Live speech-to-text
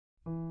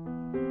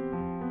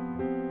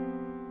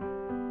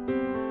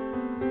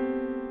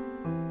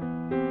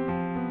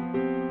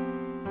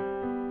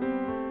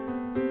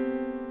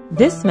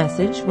This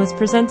message was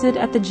presented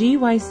at the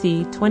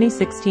GYC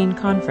 2016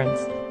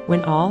 conference,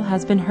 When All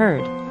Has Been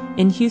Heard,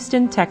 in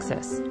Houston,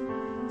 Texas.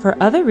 For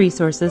other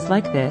resources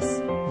like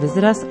this,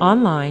 visit us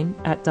online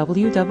at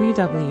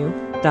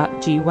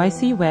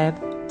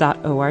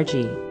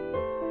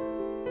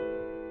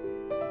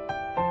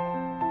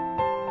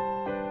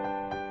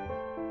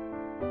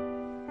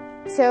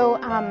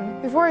So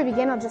before we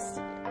begin, I'll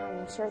just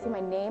share with you my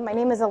name. My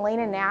name is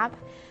Alanna Knapp.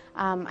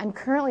 I'm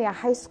currently a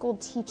high school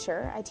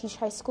teacher. I teach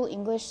high school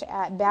English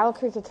at Battle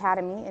Creek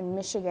Academy in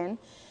Michigan.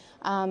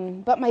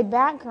 But my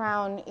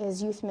background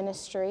is youth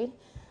ministry.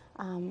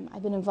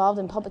 I've been involved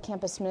in public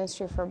campus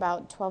ministry for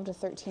about 12 to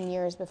 13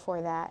 years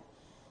before that.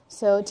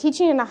 So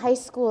teaching in a high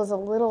school is a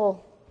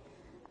little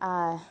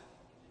out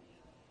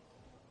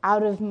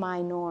of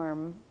my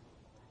norm.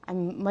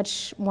 I'm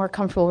much more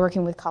comfortable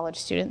working with college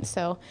students,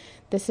 so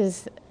this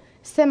is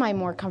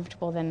more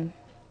comfortable than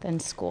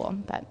school.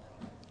 But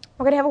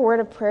we're going to have a word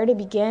of prayer to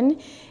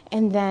begin,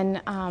 and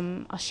then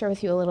I'll share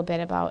with you a little bit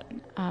about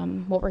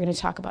what we're going to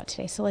talk about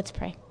today. So let's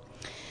pray.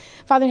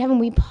 Father in heaven,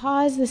 we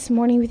pause this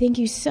morning. We thank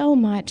you so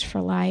much for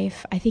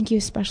life. I thank you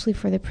especially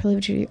for the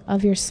privilege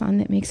of your Son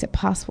that makes it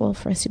possible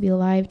for us to be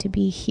alive, to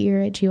be here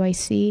at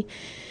GYC.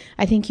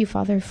 I thank you,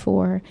 Father,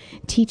 for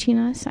teaching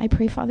us. I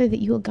pray, Father, that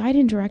you will guide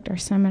and direct our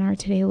seminar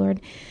today, Lord.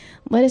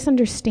 Let us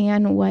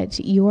understand what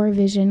your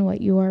vision,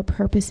 what your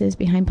purpose is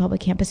behind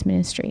public campus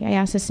ministry. I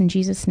ask this in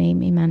Jesus'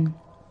 name, amen.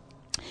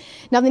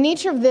 Now, the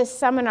nature of this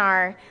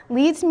seminar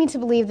leads me to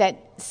believe that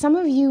some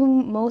of you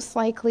most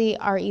likely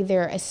are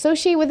either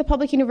associated with a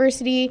public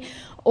university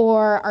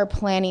or are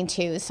planning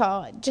to.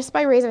 So just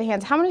by raising of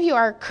hands, how many of you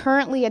are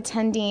currently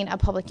attending a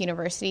public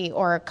university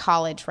or a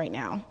college right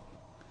now?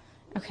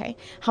 Okay.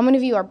 How many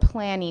of you are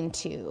planning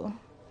to?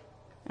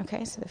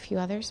 Okay, so a few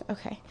others.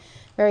 Okay,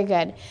 very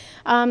good.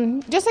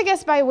 Just, I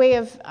guess, by way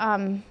of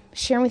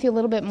sharing with you a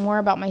little bit more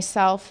about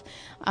myself,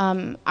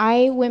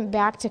 I went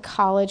back to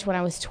college when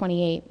I was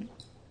 28.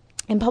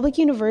 In public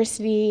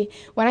university,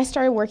 when I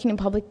started working in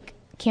public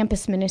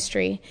campus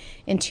ministry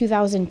in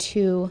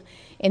 2002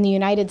 in the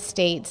United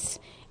States,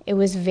 it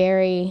was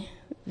very,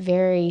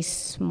 very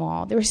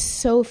small. There were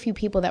so few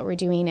people that were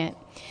doing it.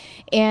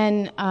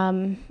 And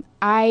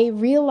I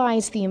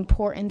realized the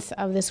importance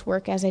of this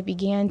work as I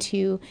began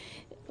to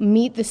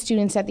meet the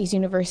students at these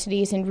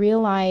universities and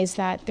realize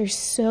that there's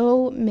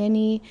so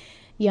many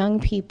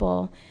young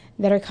people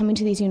that are coming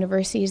to these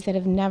universities that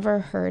have never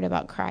heard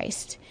about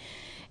Christ.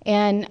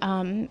 And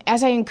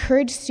as I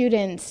encourage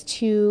students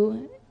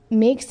to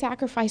make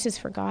sacrifices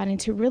for God and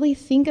to really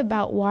think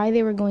about why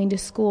they were going to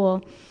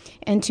school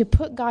and to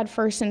put God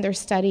first in their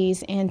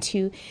studies and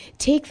to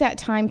take that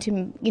time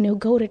to,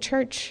 go to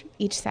church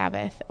each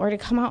Sabbath or to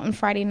come out on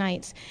Friday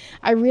nights,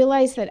 I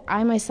realized that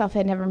I myself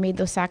had never made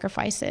those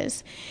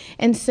sacrifices.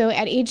 And so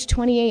at age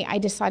 28, I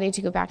decided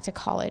to go back to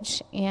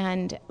college,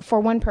 and for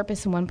one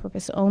purpose and one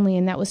purpose only,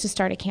 and that was to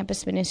start a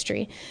campus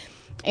ministry.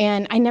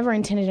 And I never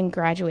intended on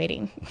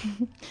graduating.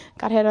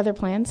 God had other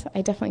plans.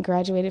 I definitely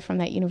graduated from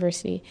that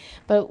university.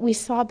 But we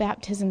saw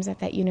baptisms at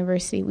that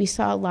university. We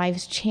saw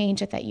lives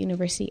change at that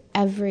university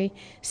every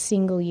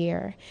single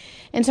year.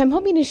 And so I'm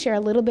hoping to share a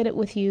little bit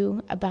with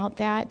you about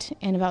that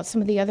and about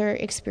some of the other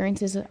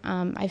experiences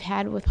I've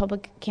had with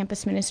public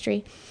campus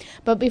ministry.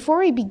 But before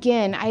we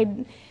begin,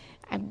 I'd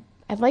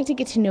like to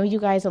get to know you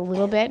guys a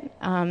little bit,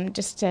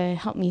 just to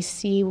help me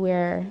see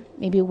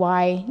maybe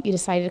why you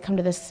decided to come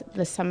to this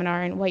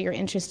seminar and what your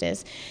interest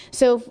is.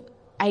 So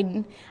I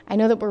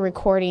know that we're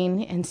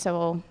recording, and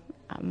so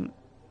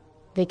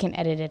they can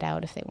edit it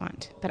out if they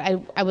want. But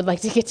I would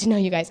like to get to know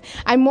you guys.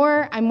 I'm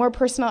more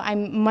personal.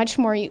 I'm much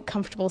more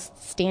comfortable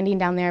standing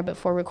down there, but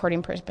for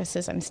recording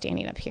purposes, I'm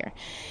standing up here.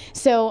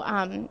 So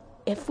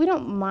if you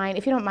don't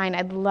mind,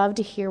 I'd love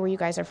to hear where you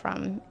guys are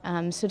from.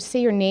 So to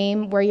say your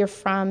name, where you're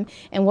from,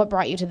 and what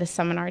brought you to the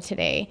seminar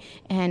today.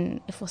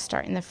 And if we'll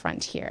start in the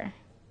front here.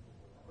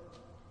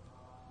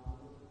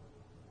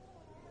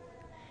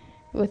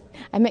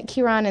 I met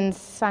Kiran and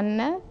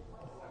Sante.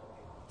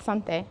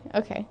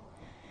 Okay.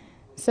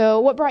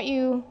 So what brought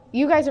you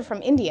guys are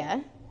from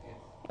India,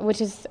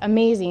 which is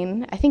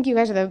amazing. I think you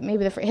guys are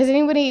has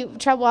anybody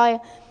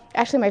traveled?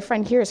 Actually, my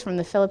friend here is from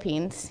the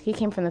Philippines. He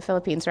came from the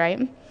Philippines,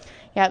 right?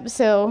 Yeah,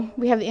 so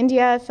we have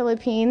India,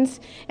 Philippines.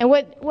 And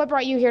what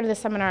brought you here to the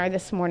seminar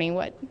this morning?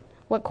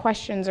 What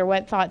questions or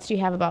what thoughts do you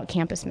have about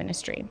campus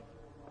ministry? We'd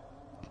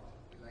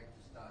like to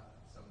start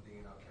something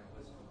in our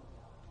campus.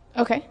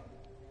 Okay.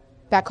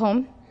 Back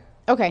home?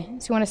 Yeah. Okay,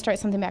 so you want to start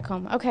something back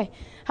home. Okay.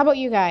 How about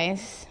you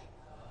guys?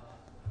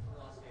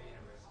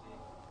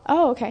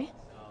 Oh, okay. So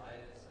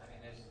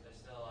there's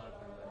still a lot of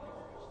people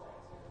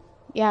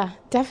that need to. Yeah,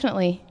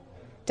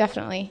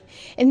 definitely.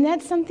 And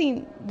that's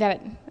something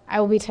that I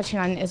will be touching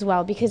on as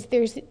well, because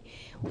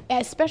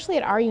especially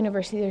at our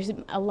university, there's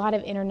a lot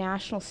of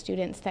international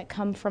students that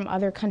come from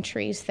other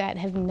countries that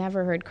have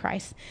never heard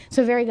Christ.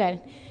 So very good.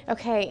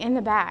 Okay, in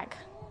the back.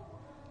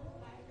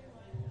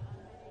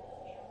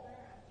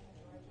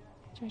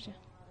 Georgia.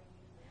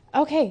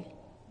 Okay.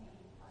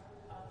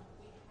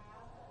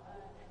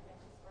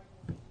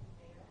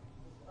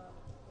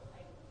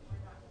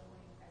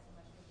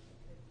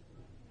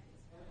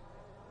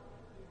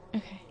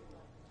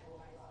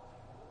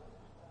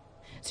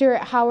 So you're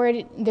at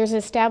Howard. There's an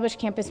established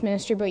campus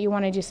ministry, but you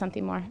want to do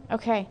something more.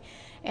 Okay.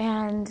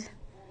 And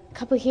a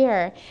couple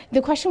here.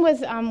 The question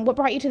was, what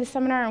brought you to the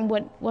seminar, and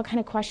what kind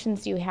of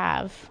questions do you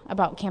have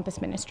about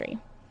campus ministry?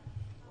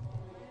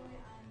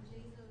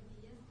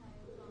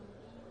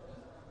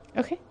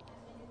 Okay.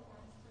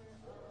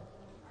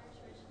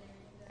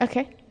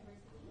 Okay.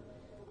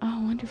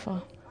 Oh,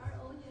 wonderful.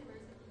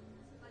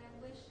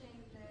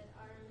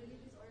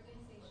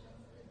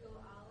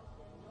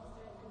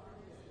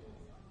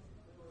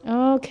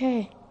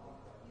 Okay.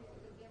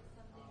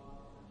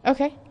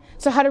 Okay.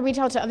 So how to reach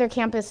out to other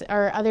campus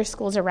or other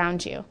schools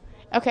around you.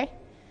 Okay.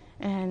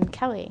 And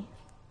Kelly.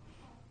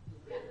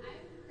 Yeah, I'm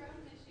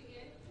from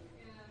Michigan,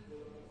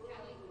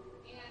 Kelly,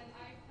 and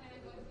I plan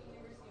on going to the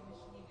University of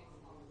Michigan next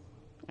fall.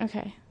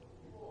 Okay.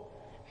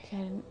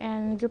 Very good.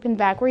 And group in the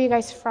back, where are you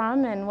guys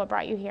from and what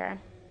brought you here?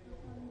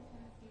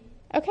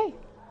 Okay.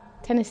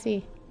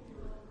 Tennessee.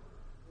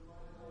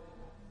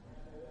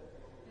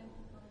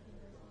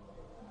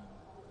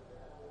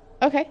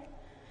 Okay.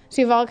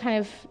 So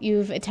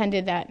you've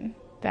attended that.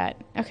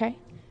 Okay.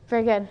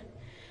 Very good.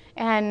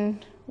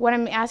 And what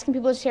I'm asking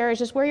people to share is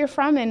just where you're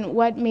from and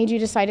what made you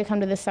decide to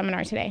come to this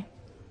seminar today.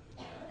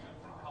 I'm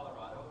from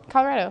Colorado.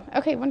 Colorado.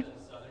 Okay, wonderful.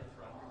 I'm Southern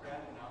for undergrad,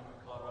 and now I'm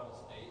at Colorado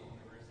State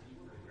University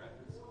for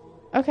graduate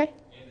school. Okay.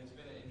 And it's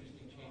been an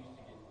interesting change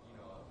to get,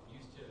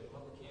 used to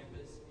public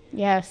campus.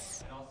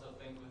 Yes. And also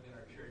things within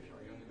our church,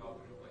 our young adult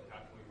group, like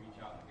how can we reach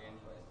out and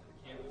evangelize to the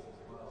campus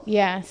as well?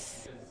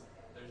 Yes. Because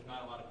there's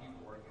not a lot of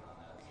people working on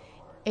that so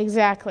far.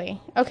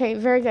 Exactly. Okay,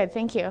 very good.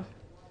 Thank you.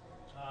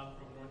 I'm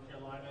from North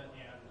Carolina,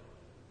 and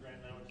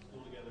Grant and I went to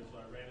school together, so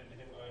I ran into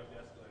him going up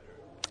the escalator.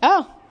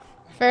 Oh,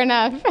 fair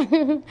enough.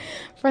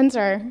 friends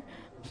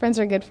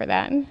are good for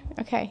that.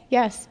 Okay.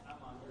 Yes. I'm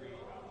Andre. I'm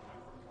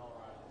from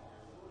Colorado.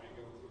 I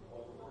go to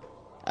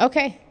both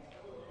Okay.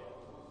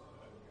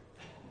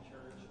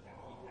 church, and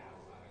we have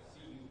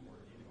CU, or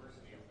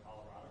University of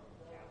Colorado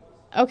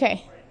campus, Okay.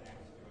 right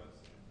next to us,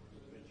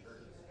 and the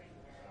church is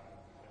thinking about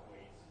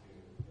ways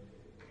to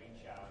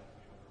reach out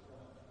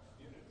to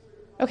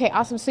students. Okay,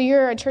 awesome. So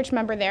you're a church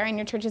member there, and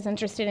your church is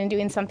interested in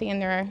doing something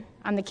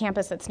on the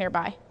campus that's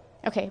nearby.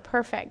 Okay,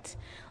 perfect.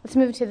 Let's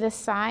move to this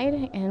side,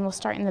 and we'll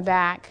start in the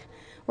back.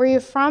 Where are you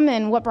from,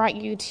 and what brought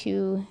you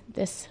to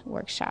this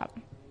workshop? I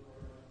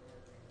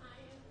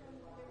am from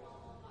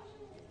Oklahoma,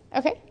 Washington,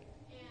 Okay.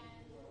 and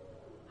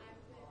I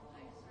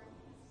started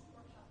this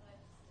workshop that I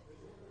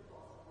just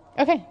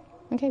did. Okay.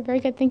 Okay, very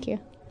good. Thank you.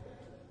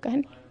 Go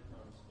ahead.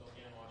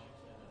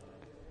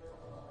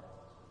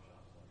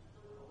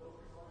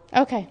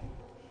 Okay.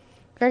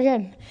 Very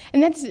good.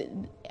 And that's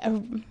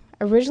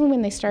originally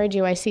when they started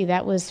UIC,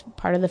 that was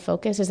part of the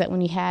focus, is that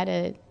when you had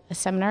a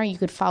seminar, you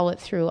could follow it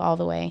through all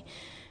the way.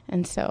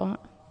 And so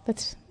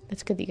that's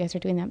good that you guys are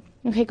doing that.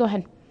 Okay, go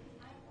ahead.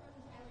 I'm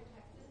from Tyler,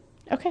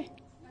 Texas. Okay. I'm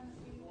a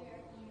student there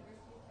at the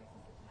University of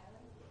Texas at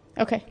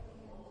Tyler. Okay.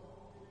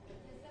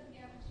 The Seventh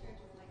Adventist Church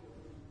is like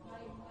not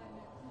even 5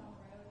 minutes down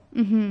the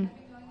road. Mm-hmm. I've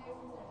been going there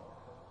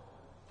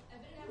since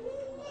I've been an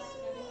Adventist since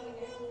I've been going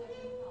there since I've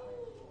been in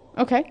college.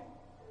 Okay.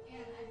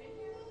 And I've been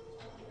here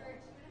for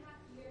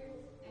 2.5 years,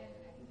 and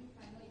I think we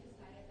finally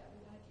decided that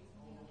we want to do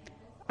something on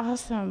campus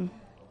Awesome.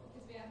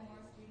 because we have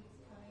more students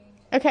coming.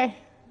 Okay.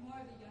 More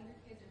of the younger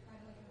kids are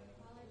finally coming to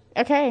college,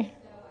 Okay.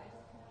 so I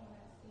just kind of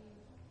want to see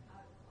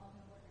how it's all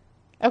going to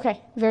work. Okay.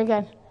 Very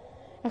good.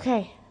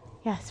 Okay.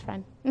 Yes,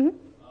 friend. Mm-hmm.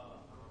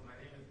 My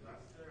name is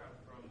Lester. I'm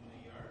from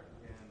New York,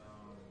 and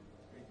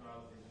the reason why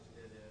I was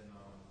interested in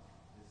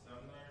this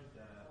seminar is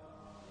that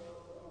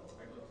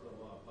I go to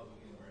a public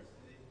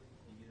university,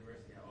 the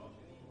University of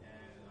Albany,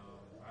 and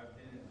I've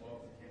been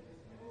involved in campus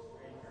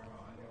ministry during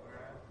my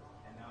undergrad,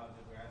 and now as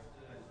a grad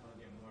student, I just want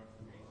to get more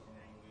information.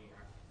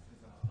 Since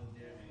I'm still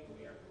there,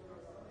 we are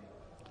constantly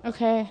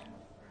Okay.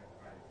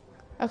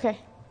 Okay.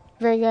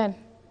 Very good.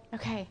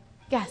 Okay.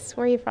 Yes.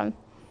 Where are you from?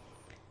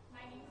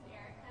 My name is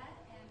Erica,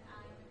 and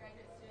I'm a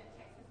graduate student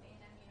at Texas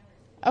A&M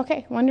University.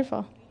 Okay.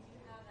 Wonderful. We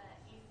do have an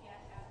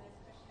ACF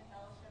Adventist Christian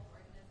Fellowship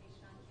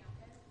organization on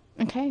campus,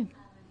 Okay. and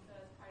so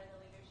as part of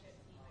the leadership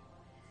team, I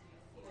wanted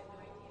to see what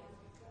new ideas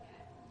we could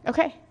get.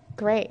 Okay.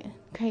 Great.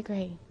 Great.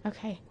 Great.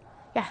 Okay.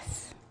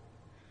 Yes.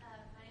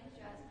 My name is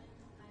Jasmine.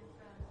 I'm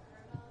from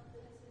Kerrville,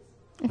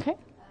 Texas. Okay.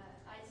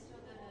 I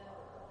still go to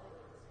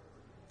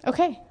public.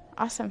 Okay.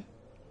 Awesome.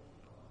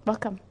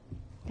 Welcome.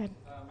 Good.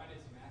 My name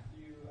is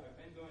Matthew. I've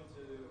been going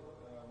to,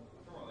 I'm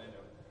from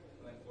Orlando,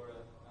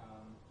 Florida.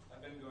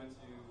 I've been going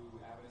to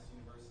Adventist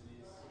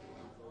universities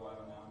for a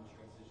while now. I'm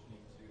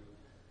transitioning to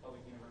public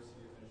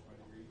university to finish my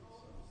degree, so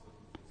I'm just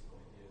looking for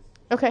some ideas.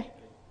 Okay.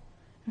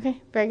 Okay.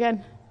 Very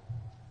good.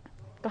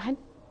 Go ahead.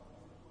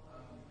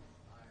 My name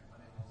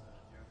is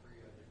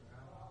Jeffrey Dickerman.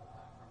 I'm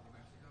from New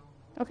Mexico.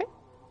 Okay.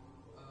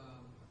 I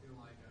feel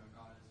like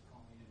God has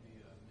called me to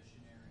be a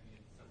missionary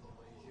in Central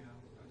Asia.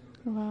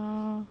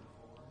 Wow.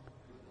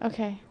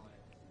 Okay.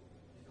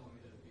 He's told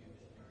me to be a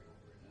missionary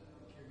over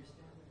in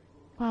Kyrgyzstan.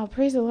 Wow.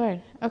 Praise the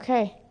Lord.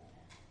 Okay.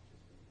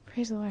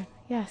 Praise the Lord.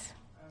 Yes.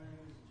 My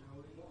name is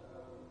Joey.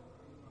 I'm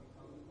from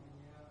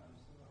California. I'm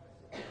still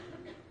a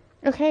high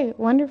school. Okay.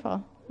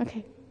 Wonderful.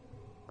 Okay.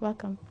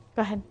 Welcome.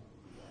 Go ahead.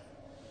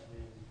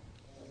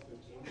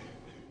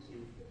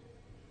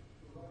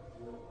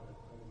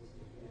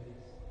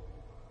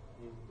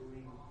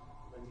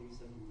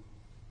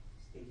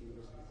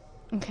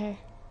 Okay.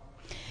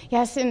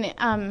 Yes,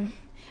 and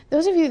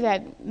those of you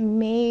that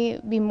may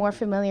be more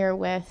familiar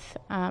with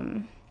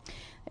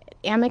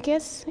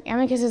Amicus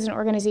is an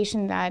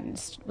organization that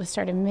was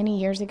started many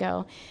years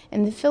ago.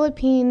 In the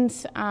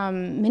Philippines,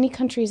 many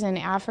countries in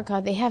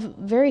Africa, they have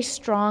very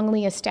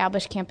strongly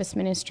established campus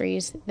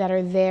ministries that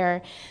are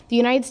there. The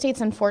United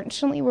States,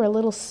 unfortunately, we're a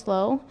little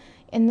slow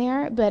in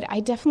there, but I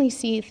definitely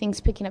see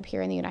things picking up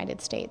here in the United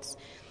States.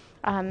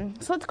 So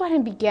let's go ahead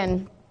and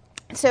begin.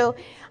 So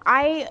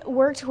I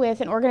worked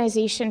with an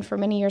organization for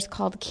many years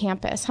called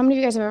Campus. How many of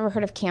you guys have ever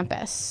heard of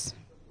Campus?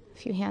 A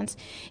few hands.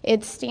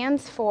 It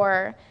stands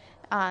for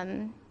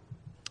the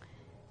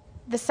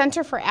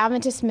Center for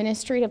Adventist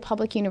Ministry to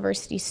Public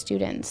University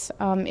Students.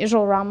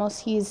 Israel Ramos,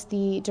 he's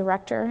the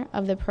director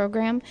of the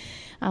program.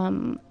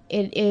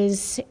 It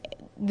is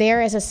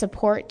there as a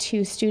support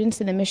to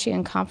students in the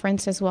Michigan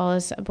Conference as well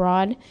as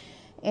abroad.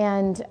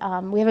 And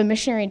we have a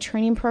missionary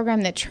training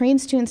program that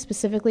trains students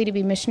specifically to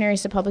be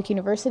missionaries to public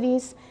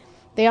universities.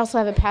 They also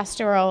have a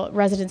pastoral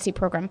residency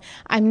program.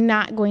 I'm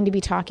not going to be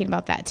talking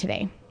about that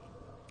today.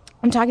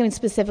 I'm talking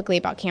specifically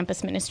about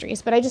campus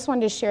ministries, but I just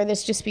wanted to share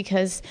this just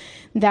because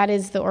that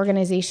is the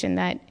organization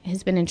that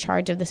has been in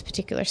charge of this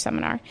particular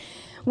seminar.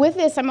 With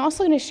this, I'm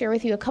also going to share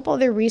with you a couple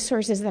other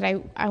resources that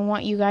I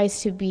want you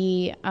guys to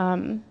be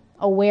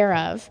aware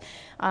of.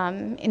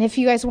 And if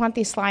you guys want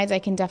these slides, I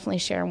can definitely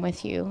share them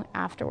with you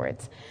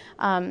afterwards.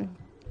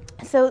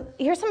 So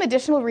here's some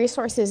additional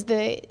resources.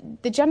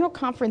 The General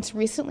Conference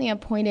recently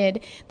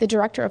appointed the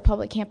Director of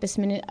Public Campus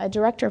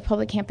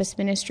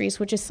Ministries,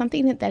 which is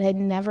something that had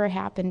never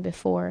happened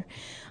before.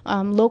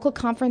 Local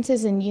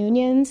conferences and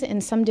unions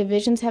and some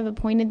divisions have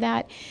appointed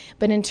that,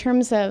 but in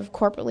terms of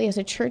corporately as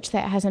a church,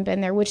 that hasn't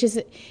been there, which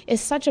is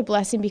such a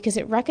blessing because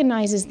it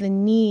recognizes the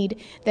need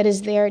that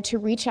is there to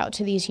reach out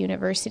to these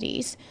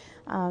universities.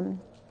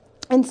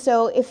 And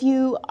so if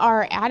you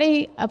are at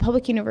a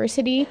public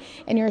university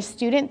and you're a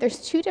student, there's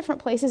two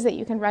different places that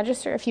you can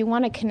register if you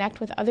want to connect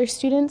with other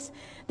students.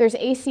 There's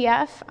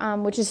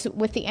ACF, which is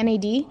with the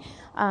NAD,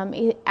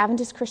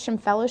 Adventist Christian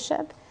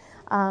Fellowship,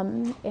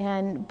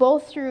 and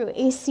both through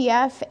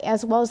ACF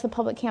as well as the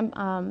Public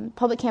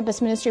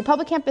Campus Ministry.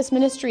 Public Campus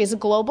Ministry is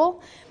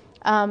global.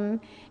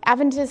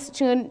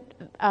 Adventist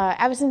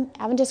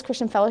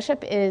Christian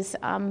Fellowship is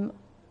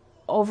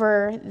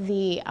over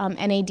the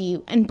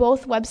NAD. And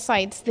both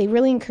websites, they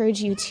really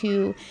encourage you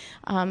to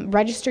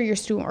register your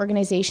student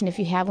organization if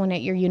you have one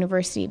at your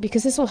university,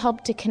 because this will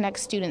help to connect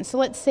students. So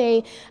let's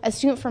say a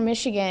student from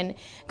Michigan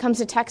comes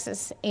to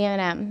Texas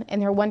A&M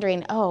and they're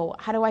wondering, how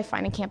do I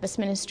find a campus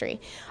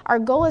ministry? Our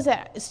goal is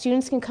that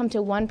students can come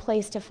to one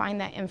place to find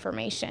that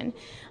information.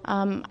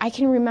 I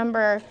can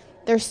remember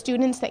there's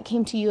students that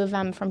came to U of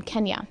M from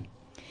Kenya.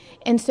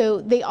 And so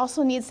they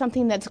also need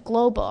something that's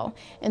global.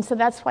 And so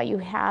that's why you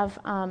have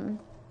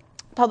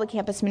Public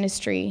Campus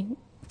Ministry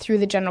through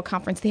the General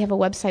Conference. They have a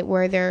website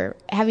where they're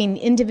having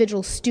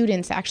individual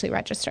students actually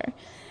register.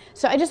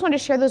 So I just want to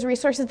share those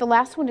resources. The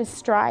last one is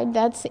Stride.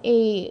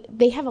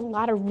 They have a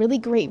lot of really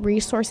great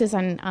resources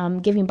on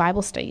giving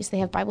Bible studies. They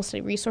have Bible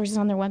study resources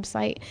on their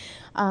website,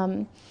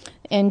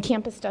 and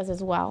Campus does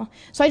as well.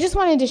 So I just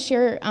wanted to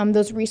share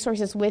those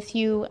resources with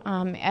you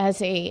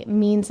as a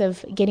means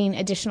of getting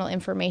additional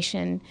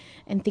information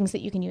and things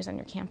that you can use on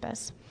your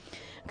campus.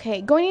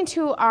 Okay, going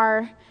into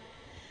our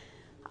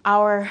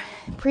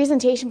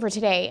presentation for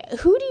today,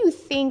 who do you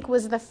think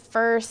was the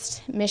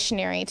first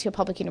missionary to a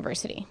public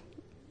university?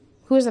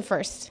 Who was the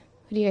first?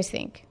 Who do you guys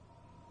think?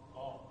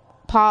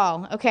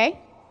 Paul, okay.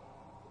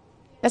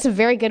 That's a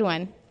very good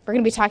one. We're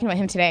going to be talking about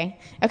him today.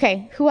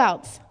 Okay, who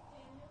else?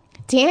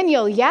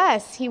 Daniel,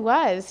 yes, he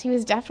was. He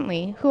was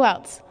definitely. Who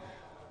else?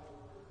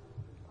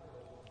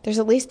 There's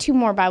at least two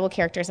more Bible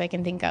characters I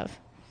can think of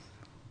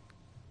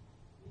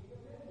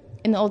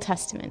in the Old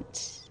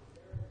Testament.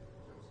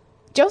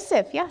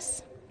 Joseph,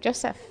 yes,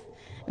 Joseph.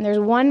 And there's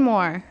one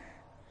more.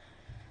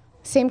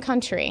 Same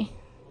country.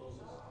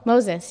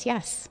 Moses,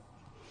 yes.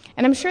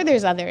 And I'm sure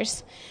there's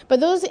others. But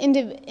those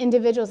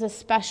individuals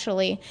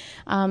especially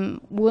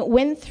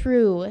went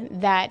through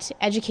that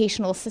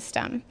educational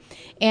system.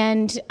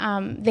 And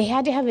they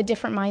had to have a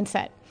different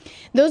mindset.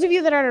 Those of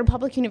you that are at a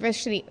public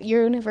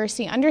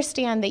university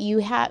understand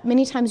that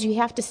many times you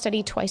have to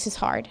study twice as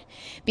hard.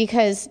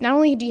 Because not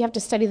only do you have to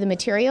study the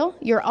material,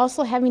 you're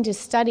also having to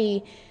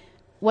study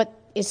what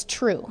is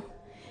true.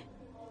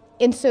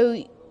 And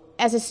so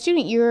as a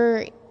student,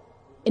 you're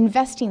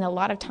investing a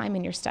lot of time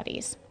in your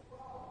studies.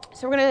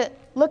 So we're going to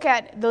look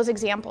at those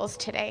examples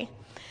today.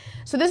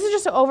 So this is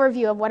just an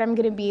overview of what I'm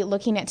going to be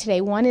looking at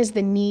today. One is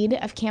the need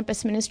of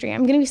campus ministry.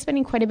 I'm going to be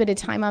spending quite a bit of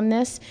time on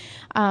this.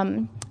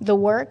 The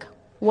work,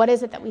 what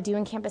is it that we do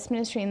in campus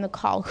ministry, and the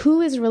call.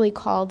 Who is really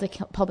called to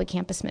public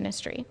campus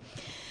ministry?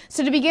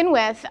 So to begin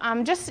with,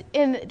 just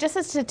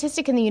a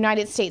statistic in the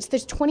United States,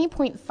 there's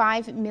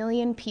 20.5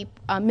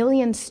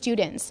 million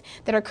students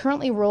that are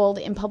currently enrolled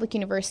in public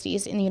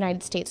universities in the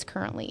United States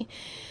currently.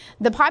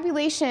 The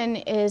population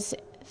is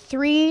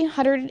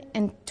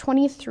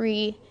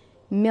 323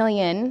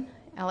 million.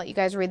 I'll let you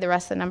guys read the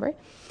rest of the number.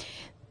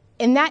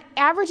 And that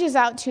averages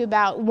out to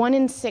about 1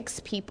 in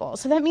 6 people.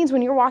 So that means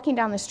when you're walking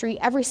down the street,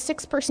 every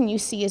 6th person you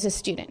see is a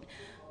student.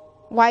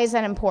 Why is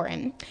that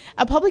important?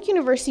 A public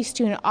university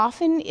student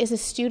often is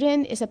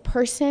a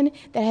person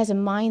that has a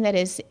mind that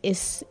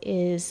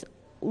is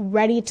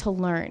ready to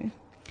learn.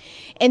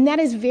 And that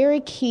is very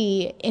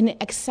key in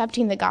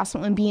accepting the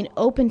gospel and being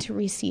open to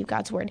receive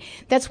God's word.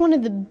 That's one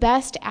of the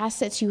best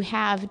assets you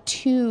have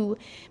to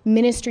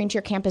ministering to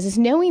your campus, is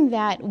knowing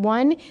that,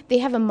 one, they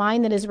have a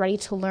mind that is ready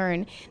to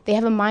learn. They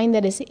have a mind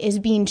that is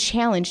being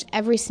challenged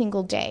every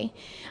single day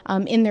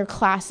in their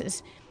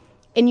classes.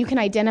 And you can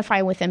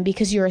identify with them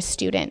because you're a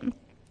student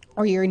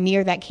or you're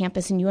near that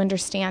campus and you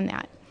understand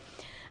that.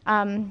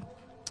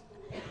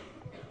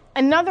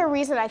 Another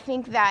reason I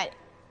think that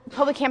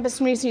public campus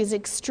community is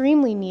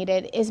extremely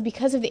needed is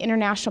because of the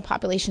international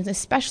populations,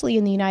 especially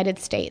in the United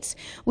States.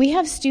 We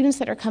have students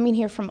that are coming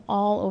here from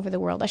all over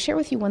the world. I'll share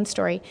with you one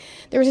story.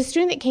 There was a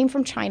student that came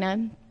from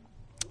China,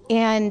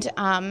 and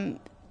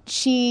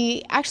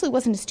she actually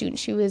wasn't a student.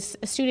 She was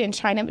a student in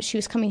China, but she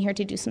was coming here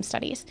to do some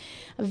studies.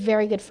 A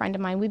very good friend of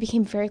mine. We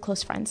became very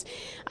close friends.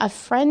 A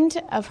friend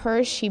of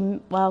hers, she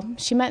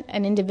met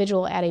an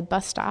individual at a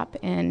bus stop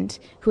and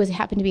who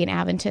happened to be an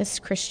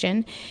Adventist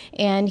Christian,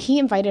 and he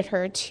invited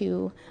her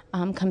to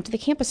come to the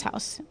campus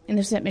house, and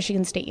this was at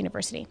Michigan State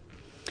University.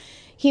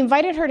 He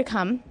invited her to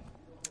come.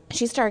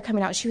 She started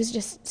coming out. She was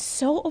just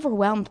so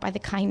overwhelmed by the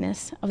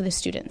kindness of the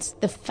students,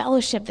 the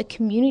fellowship, the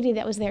community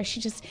that was there. She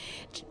just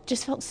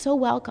felt so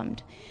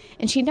welcomed.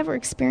 And she'd never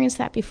experienced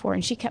that before,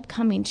 and she kept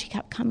coming, she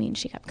kept coming,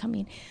 she kept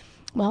coming.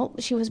 Well,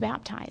 she was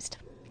baptized.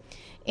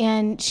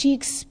 And she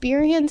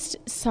experienced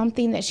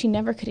something that she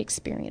never could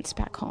experience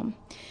back home.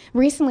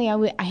 Recently,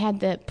 I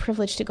had the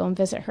privilege to go and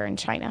visit her in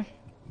China,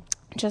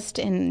 just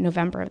in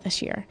November of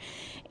this year.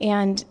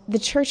 And the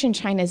church in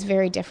China is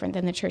very different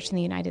than the church in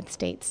the United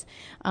States.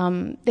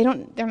 They're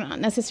not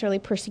necessarily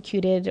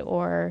persecuted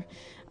or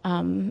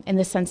in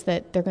the sense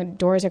that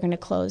doors are going to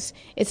close.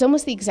 It's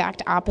almost the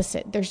exact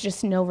opposite. There's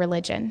just no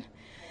religion.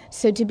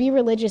 So to be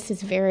religious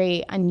is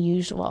very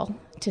unusual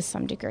to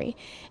some degree.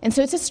 And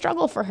so it's a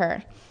struggle for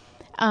her.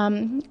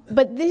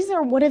 But these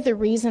are one of the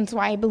reasons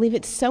why I believe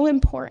it's so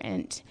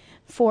important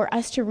for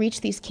us to reach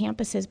these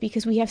campuses,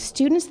 because we have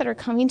students that are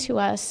coming to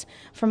us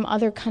from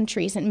other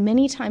countries, and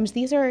many times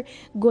these are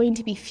going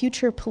to be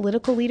future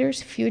political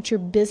leaders, future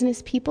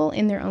business people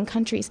in their own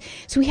countries.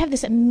 So we have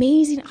this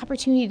amazing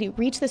opportunity to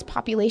reach this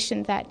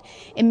population that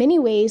in many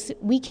ways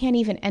we can't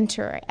even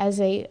enter as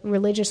a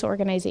religious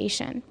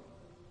organization.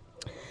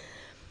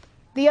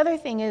 The other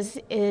thing is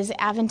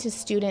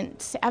Adventist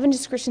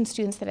Christian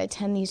students that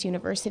attend these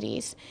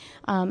universities.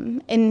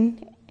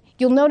 And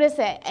you'll notice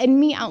that in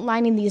me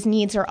outlining these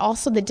needs are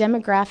also the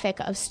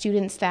demographic of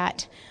students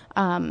that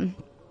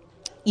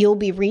you'll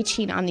be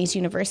reaching on these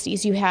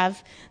universities. You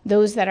have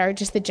those that are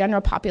just the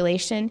general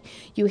population.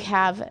 You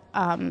have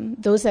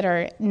those that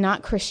are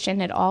not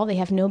Christian at all. They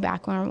have no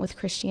background with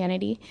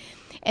Christianity.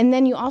 And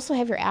then you also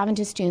have your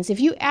Adventist students. If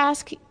you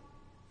ask,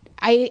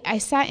 I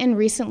sat in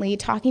recently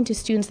talking to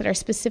students that are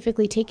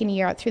specifically taking a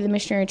year out through the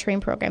missionary training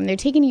program. They're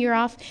taking a year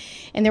off,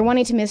 and they're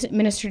wanting to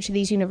minister to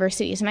these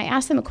universities. And I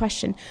asked them a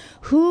question: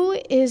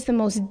 who is the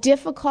most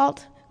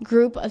difficult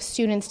group of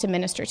students to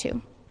minister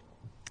to?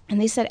 And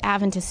they said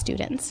Adventist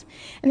students.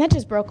 And that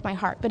just broke my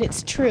heart, but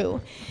it's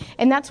true.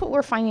 And that's what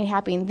we're finding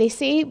happening. They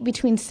say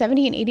between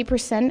 70 and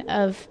 80%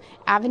 of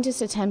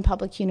Adventists attend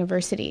public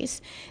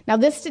universities. Now,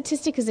 this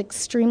statistic is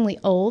extremely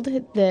old.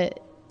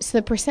 So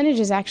the percentage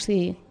is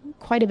actually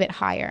quite a bit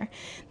higher.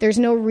 There's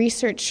no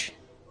research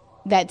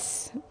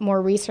that's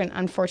more recent,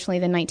 unfortunately,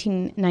 than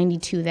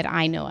 1992 that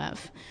I know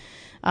of.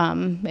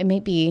 It may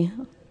be,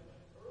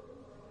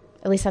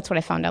 at least that's what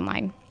I found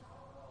online,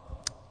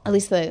 at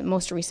least the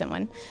most recent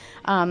one.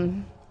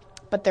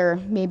 But there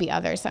may be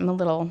others. I'm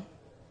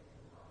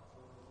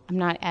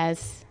not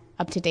as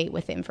up to date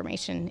with the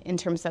information in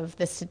terms of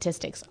the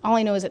statistics. All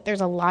I know is that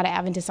there's a lot of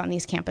Adventists on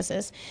these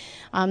campuses.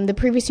 The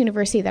previous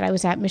university that I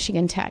was at,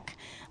 Michigan Tech,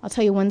 I'll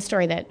tell you one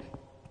story that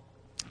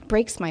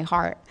breaks my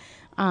heart.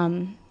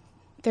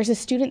 There's a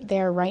student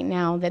there right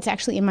now that's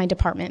actually in my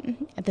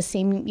department at the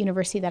same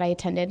university that I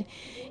attended.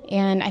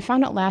 And I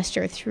found out last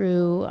year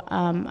through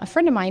a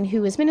friend of mine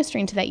who was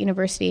ministering to that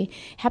university,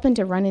 happened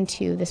to run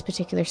into this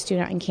particular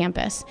student on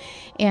campus.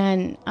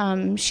 And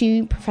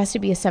she professed to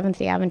be a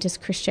Seventh-day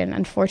Adventist Christian.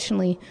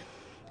 Unfortunately,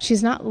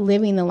 she's not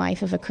living the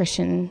life of a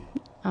Christian,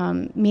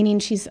 meaning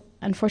she's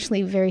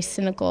unfortunately very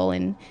cynical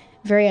and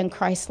very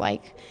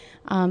un-Christ-like.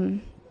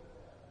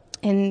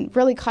 And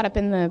really caught up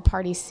in the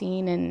party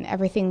scene and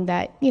everything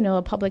that,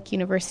 a public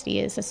university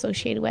is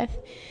associated with.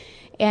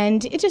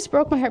 And it just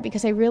broke my heart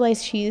because I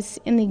realized she's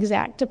in the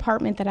exact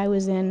department that I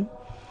was in.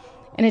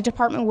 in a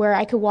department where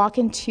I could walk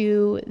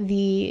into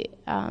the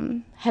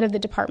head of the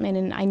department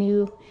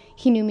and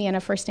he knew me on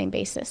a first name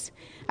basis.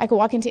 I could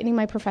walk into any of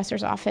my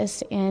professor's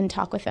office and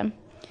talk with them.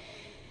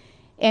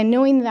 And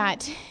knowing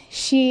that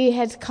she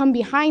had come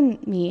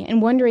behind me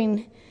and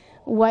wondering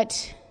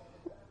what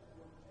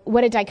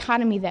a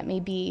dichotomy that may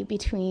be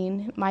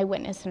between my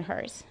witness and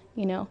hers,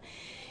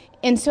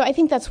 And so I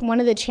think that's one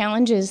of the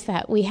challenges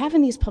that we have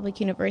in these public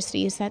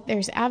universities, that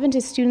there's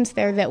Adventist students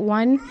there that,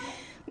 one,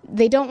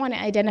 they don't want to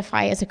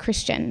identify as a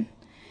Christian.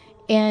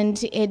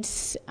 And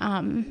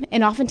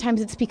and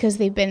oftentimes it's because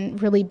they've been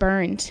really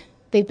burned.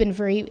 They're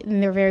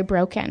very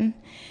broken.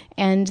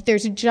 And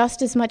there's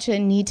just as much a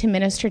need to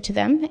minister to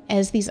them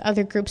as these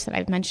other groups that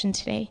I've mentioned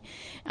today.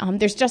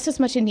 There's just as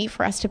much a need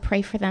for us to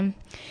pray for them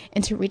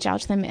and to reach out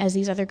to them as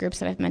these other groups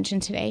that I've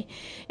mentioned today.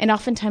 And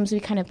oftentimes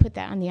we kind of put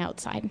that on the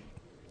outside.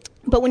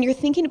 But when you're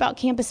thinking about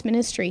campus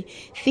ministry,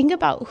 think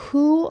about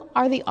who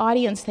are the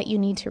audience that you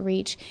need to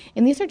reach.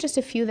 And these are just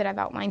a few that I've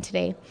outlined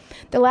today.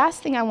 The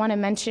last thing I want to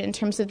mention in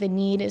terms of the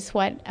need is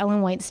what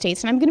Ellen White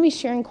states. And I'm going to be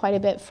sharing quite a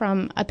bit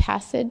from a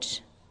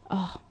passage.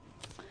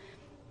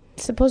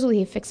 Supposedly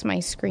he fixed my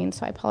screen,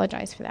 so I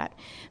apologize for that.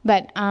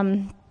 But,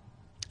 and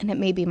it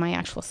may be my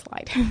actual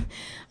slide.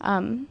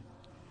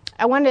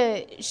 I want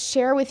to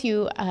share with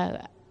you,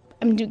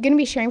 I'm going to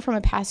be sharing from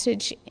a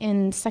passage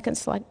in Second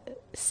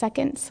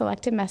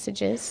Selected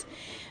Messages,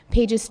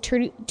 pages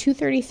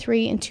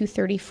 233 and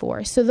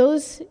 234. So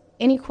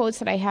any quotes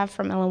that I have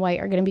from Ellen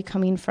White are going to be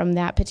coming from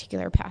that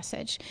particular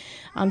passage.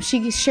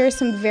 She shares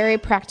some very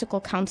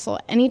practical counsel.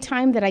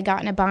 Anytime that I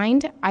got in a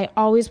bind, I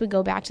always would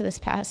go back to this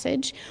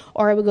passage,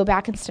 or I would go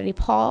back and study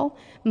Paul,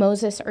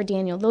 Moses, or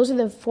Daniel. Those are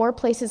the 4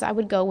 places I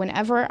would go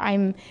whenever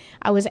I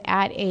was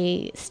at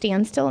a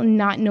standstill,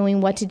 not knowing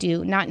what to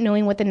do, not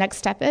knowing what the next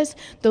step is.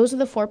 Those are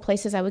the 4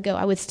 places I would go.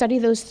 I would study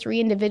those 3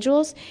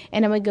 individuals,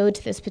 and I would go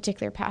to this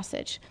particular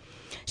passage.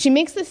 She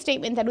makes the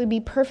statement that it would be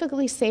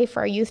perfectly safe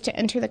for our youth to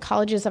enter the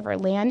colleges of our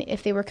land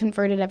if they were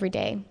converted every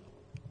day.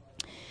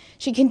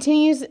 She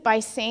continues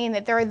by saying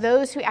that there are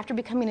those who, after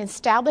becoming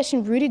established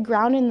and rooted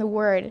ground in the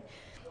Word,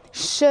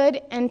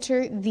 should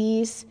enter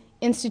these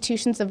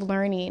institutions of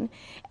learning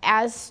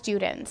as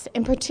students,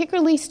 and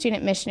particularly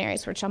student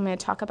missionaries, which I'm going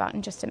to talk about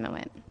in just a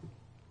moment.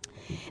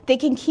 They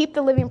can keep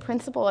the living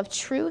principle of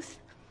truth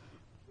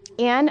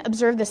and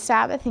observe the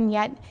Sabbath, and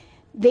yet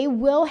they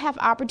will have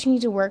opportunity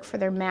to work for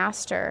their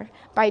master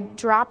by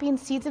dropping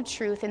seeds of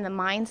truth in the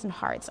minds and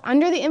hearts.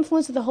 Under the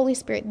influence of the Holy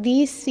Spirit,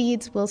 these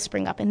seeds will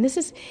spring up. And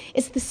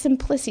it's the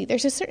simplicity.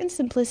 There's a certain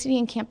simplicity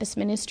in campus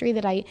ministry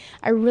that I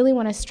really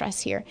want to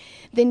stress here.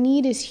 The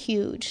need is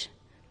huge.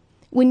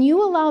 When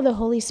you allow the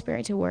Holy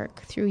Spirit to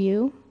work through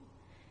you,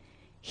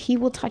 He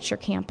will touch your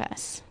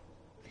campus.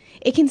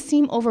 It can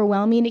seem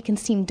overwhelming, it can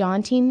seem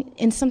daunting,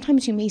 and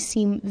sometimes you may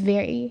seem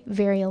very,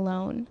 very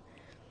alone.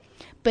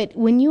 But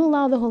when you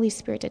allow the Holy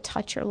Spirit to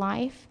touch your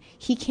life,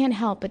 He can't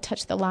help but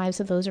touch the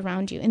lives of those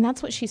around you. And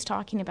that's what she's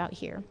talking about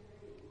here.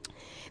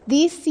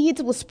 These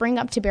seeds will spring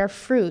up to bear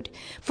fruit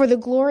for the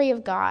glory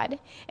of God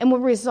and will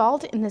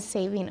result in the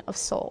saving of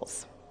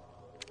souls.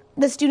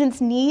 The students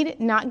need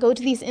not go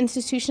to these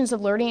institutions of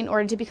learning in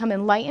order to become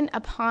enlightened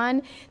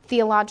upon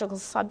theological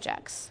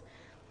subjects.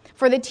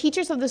 For the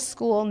teachers of the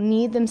school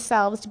need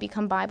themselves to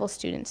become Bible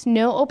students.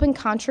 No open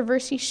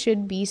controversy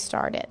should be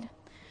started.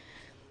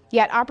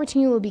 Yet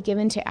opportunity will be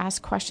given to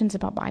ask questions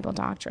about Bible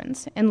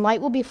doctrines, and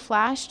light will be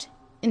flashed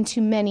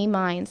into many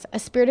minds. A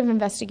spirit of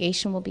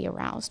investigation will be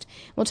aroused.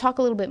 We'll talk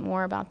a little bit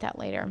more about that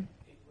later.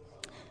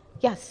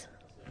 Yes?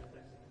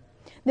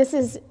 This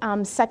is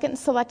Second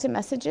Selected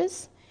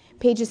Messages,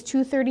 pages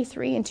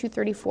 233 and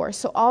 234.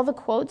 So all the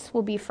quotes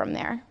will be from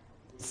there.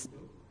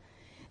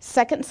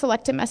 Second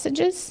Selected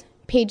Messages,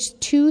 page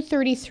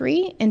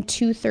 233 and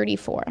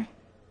 234.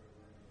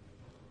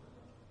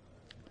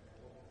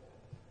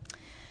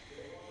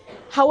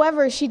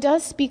 However, she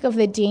does speak of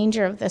the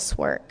danger of this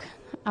work.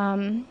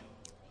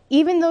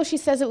 Even though she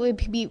says it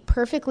would be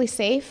perfectly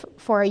safe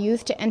for our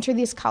youth to enter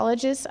these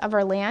colleges of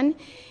our land,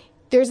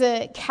 there's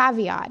a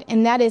caveat,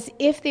 and that is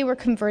if they were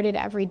converted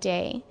every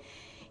day.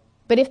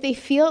 But if they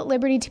feel at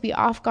liberty to be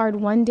off guard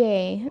one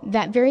day,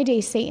 that very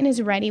day Satan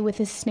is ready with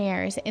his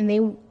snares, and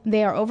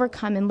they are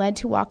overcome and led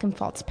to walk in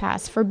false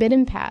paths,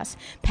 forbidden paths,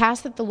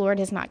 paths that the Lord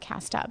has not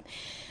cast up.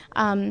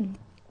 I'm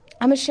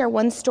going to share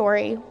one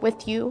story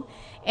with you,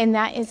 and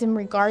that is in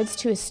regards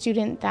to a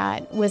student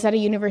that was at a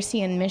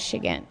university in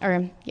Michigan,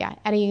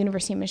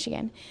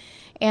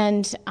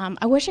 And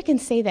I wish I can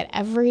say that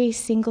every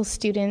single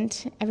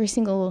student,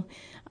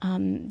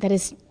 that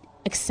has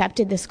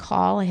accepted this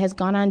call has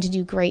gone on to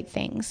do great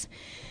things.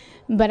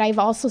 But I've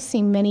also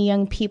seen many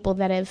young people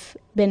that have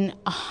been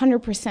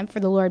 100% for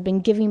the Lord, been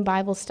giving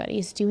Bible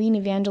studies, doing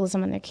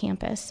evangelism on their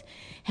campus,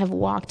 have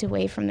walked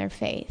away from their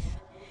faith.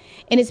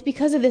 And it's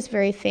because of this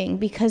very thing,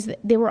 because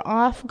they were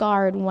off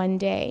guard one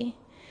day.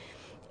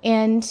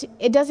 And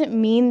it doesn't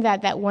mean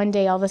that one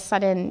day all of a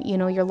sudden,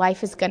 your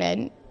life is going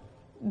to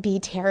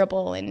be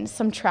terrible and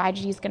some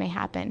tragedy is going to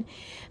happen.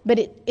 But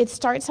it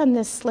starts on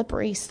this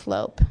slippery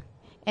slope.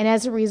 And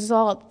as a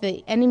result,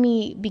 the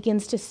enemy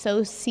begins to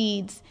sow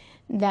seeds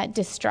that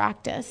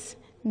distract us,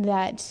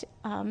 that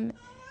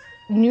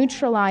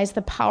neutralize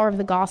the power of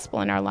the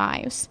gospel in our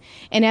lives.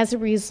 And as a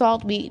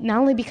result, we not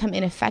only become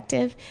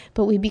ineffective,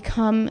 but we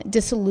become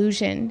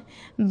disillusioned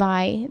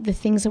by the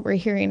things that we're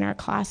hearing in our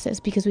classes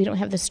because we don't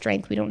have the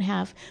strength, we don't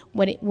have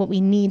what we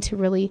need to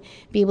really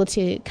be able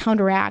to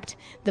counteract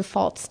the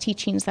false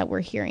teachings that we're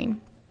hearing.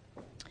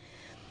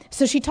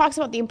 So she talks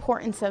about the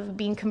importance of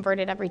being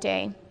converted every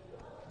day.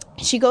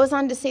 She goes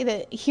on to say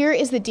that here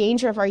is the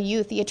danger of our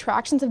youth. The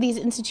attractions of these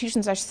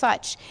institutions are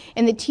such,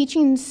 and the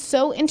teachings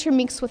so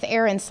intermixed with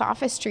error and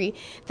sophistry,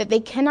 that they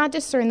cannot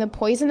discern the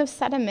poison of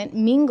sediment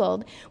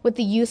mingled with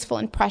the useful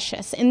and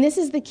precious. And this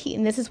is the key,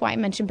 and this is why I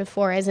mentioned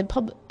before, as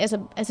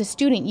a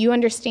student, you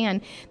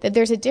understand that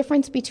there's a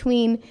difference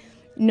between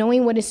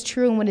knowing what is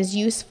true and what is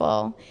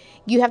useful.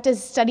 You have to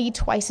study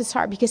twice as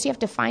hard because you have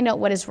to find out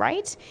what is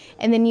right,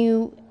 and then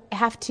you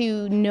have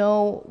to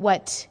know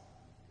what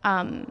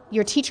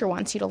your teacher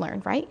wants you to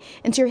learn, right?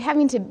 And so you're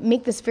having to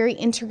make this very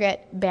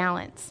intricate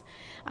balance.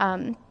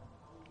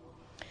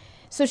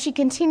 So she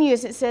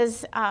continues, it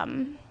says,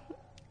 of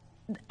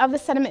the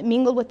sediment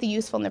mingled with the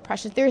useful and the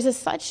precious. There is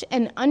such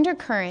an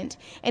undercurrent,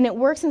 and it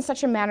works in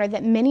such a manner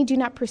that many do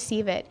not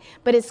perceive it,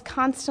 but is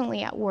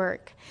constantly at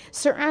work.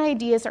 Certain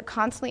ideas are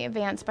constantly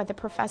advanced by the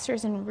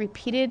professors and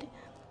repeated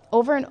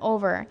over and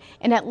over,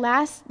 and at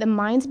last the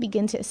minds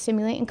begin to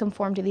assimilate and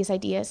conform to these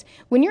ideas.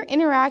 When you're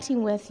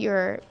interacting with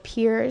your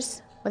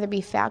peers, whether it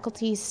be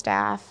faculty,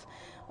 staff,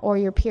 or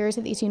your peers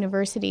at these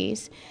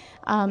universities,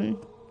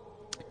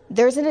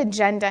 there's an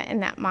agenda in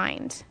that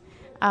mind.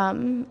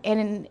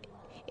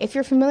 If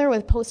you're familiar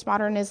with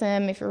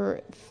postmodernism, if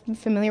you're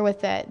familiar with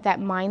that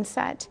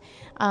mindset,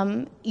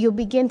 you'll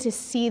begin to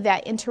see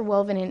that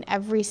interwoven in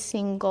every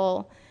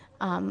single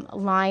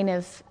line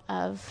of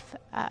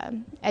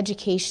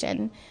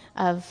education,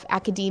 of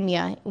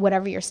academia,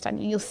 whatever you're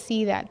studying. You'll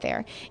see that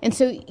there. And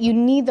so you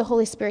need the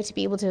Holy Spirit to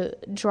be able to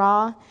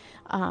draw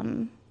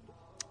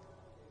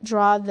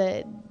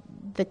the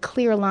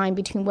clear line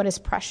between what is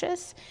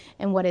precious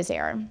and what is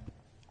error.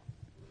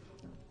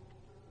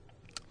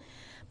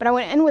 But I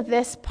want to end with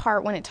this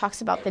part when it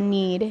talks about the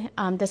need,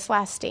 this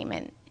last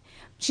statement.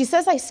 She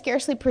says, I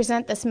scarcely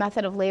present this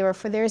method of labor,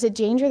 for there is a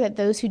danger that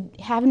those who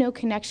have no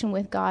connection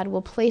with God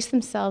will place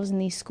themselves in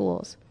these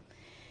schools.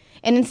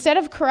 And instead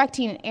of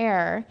correcting an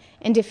error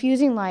and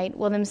diffusing light,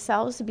 will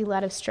themselves be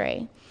led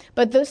astray.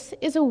 But this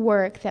is a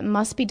work that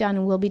must be done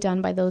and will be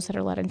done by those that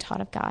are led and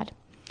taught of God.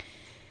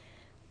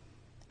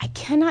 I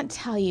cannot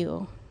tell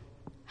you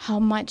how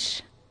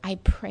much I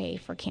pray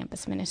for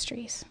campus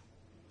ministries.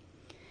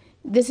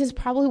 This is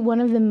probably one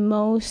of the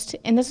most,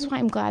 and this is why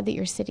I'm glad that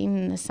you're sitting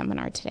in this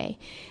seminar today.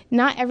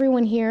 Not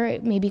everyone here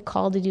may be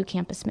called to do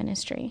campus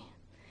ministry.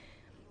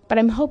 But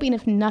I'm hoping,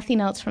 if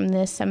nothing else from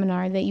this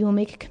seminar, that you will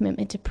make a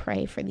commitment to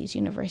pray for these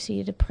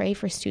universities, to pray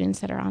for students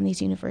that are on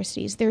these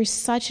universities. There is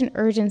such an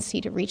urgency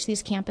to reach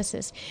these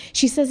campuses.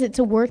 She says it's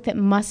a work that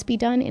must be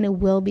done, and it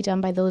will be done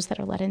by those that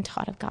are led and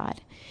taught of God.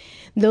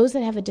 Those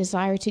that have a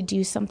desire to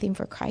do something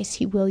for Christ,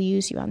 He will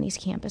use you on these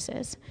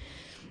campuses.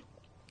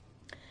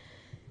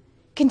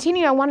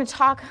 Continue, I want to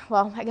talk,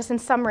 in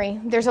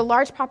summary, there's a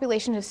large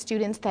population of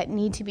students that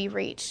need to be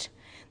reached.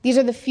 These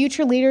are the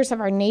future leaders of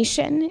our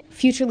nation,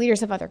 future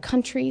leaders of other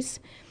countries.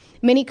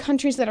 Many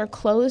countries that are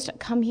closed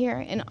come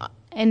here,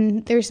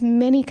 and there's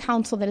many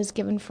counsel that is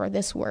given for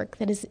this work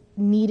that is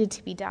needed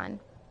to be done.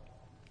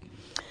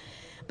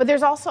 But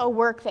there's also a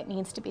work that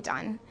needs to be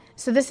done.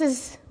 So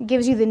this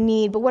gives you the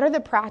need, but what are the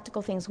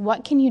practical things?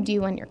 What can you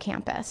do on your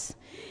campus?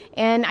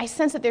 And I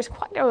sense that there's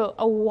quite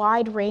a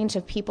wide range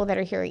of people that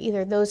are here,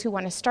 either those who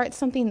want to start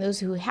something, those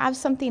who have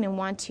something and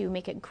want to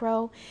make it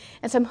grow.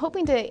 And so I'm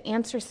hoping to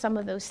answer some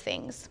of those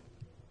things.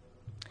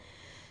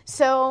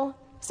 So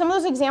some of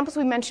those examples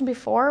we mentioned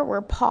before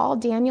were Paul,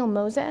 Daniel,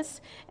 Moses,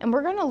 and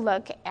we're going to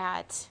look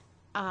at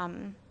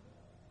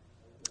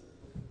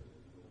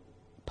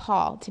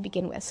Paul to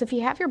begin with. So if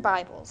you have your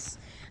Bibles,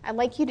 I'd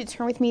like you to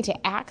turn with me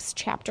to Acts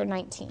chapter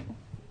 19.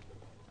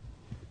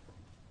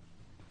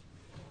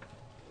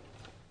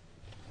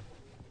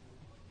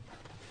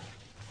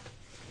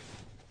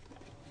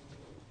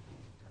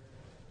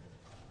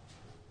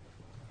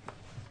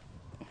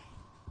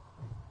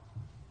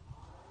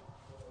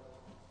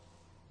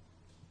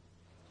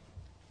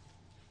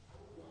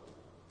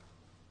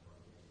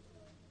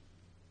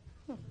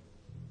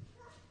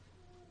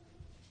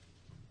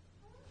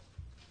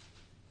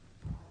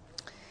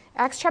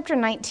 Acts chapter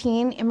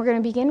 19, and we're going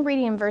to begin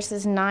reading in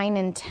verses 9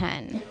 and 10.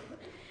 And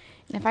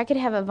if I could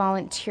have a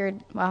volunteer,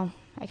 I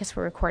guess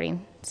we're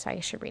recording, so I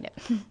should read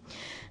it.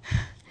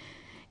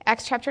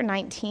 Acts chapter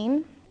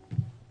 19,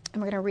 and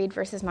we're going to read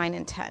verses 9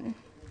 and 10.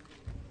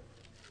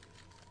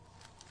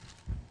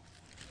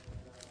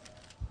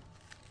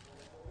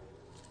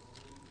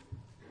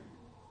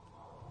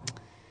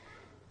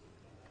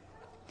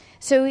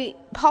 So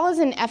Paul is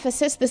in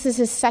Ephesus. This is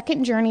his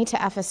second journey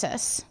to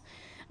Ephesus.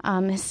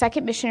 His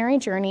second missionary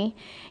journey,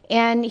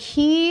 and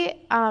he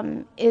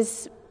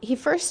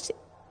first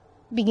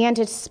began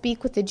to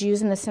speak with the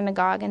Jews in the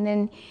synagogue, and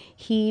then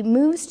he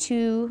moves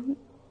to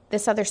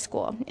this other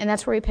school, and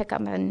that's where we pick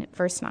up in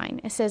verse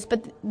 9. It says,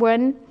 But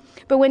when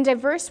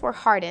diverse were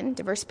hardened,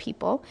 diverse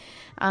people,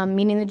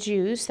 meaning the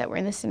Jews that were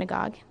in the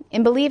synagogue,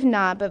 and believed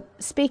not, but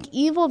spake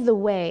evil of the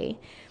way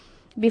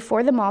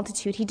before the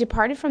multitude, he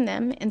departed from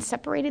them and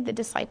separated the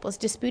disciples,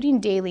 disputing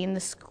daily in the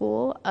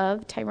school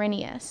of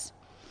Tyrannus.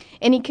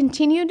 And he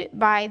continued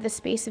by the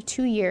space of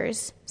 2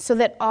 years, so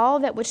that all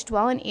that which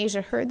dwell in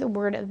Asia heard the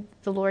word of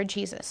the Lord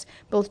Jesus,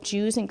 both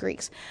Jews and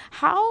Greeks.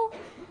 How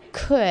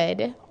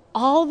could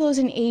all those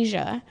in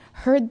Asia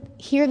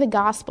hear the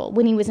gospel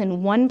when he was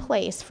in one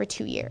place for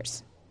 2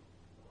 years?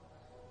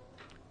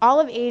 All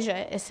of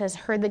Asia, it says,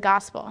 heard the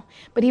gospel,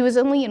 but he was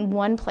only in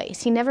one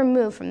place. He never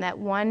moved from that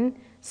one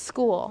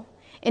school.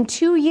 In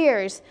 2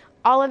 years,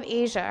 all of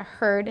Asia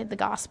heard the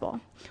gospel.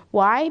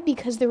 Why?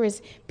 Because there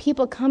was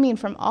people coming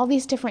from all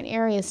these different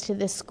areas to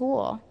this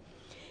school.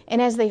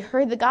 And as they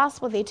heard the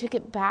gospel, they took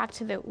it back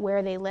to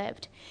where they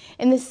lived.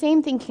 And the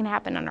same thing can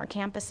happen on our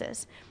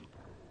campuses.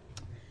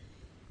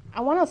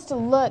 I want us to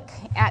look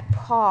at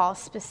Paul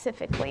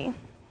specifically.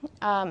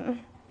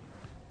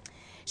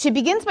 She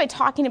begins by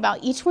talking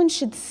about each one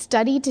should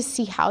study to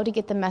see how to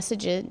get the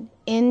message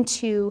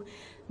into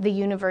the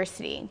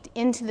university,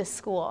 into the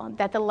school,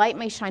 that the light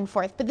may shine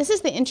forth. But this is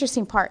the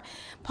interesting part.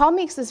 Paul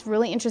makes this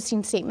really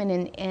interesting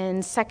statement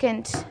in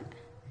 1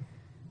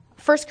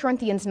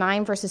 Corinthians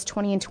 9, verses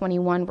 20 and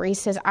 21, where he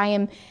says, I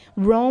am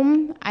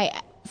Rome,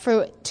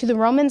 to the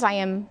Romans I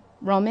am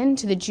Roman,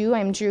 to the Jew I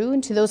am Jew,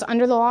 and to those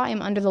under the law I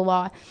am under the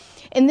law.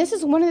 And this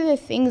is one of the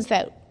things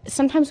that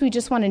sometimes we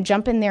just want to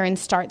jump in there and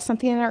start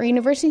something in our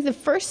university. The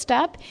first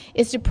step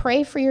is to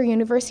pray for your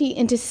university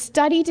and to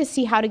study to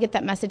see how to get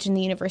that message in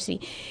the university.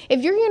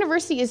 If your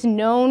university is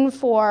known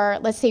for,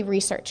 let's say,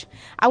 research.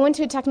 I went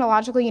to a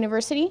technological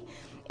university,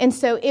 and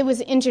so it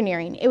was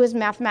engineering, it was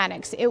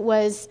mathematics, it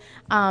was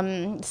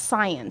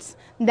science.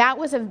 So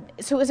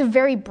it was a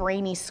very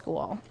brainy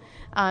school,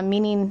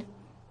 meaning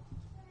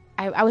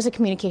I was a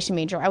communication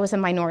major. I was a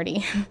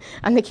minority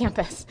on the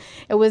campus.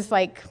 It was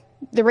like,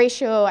 the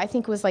ratio, I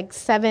think, was like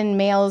 7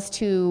 males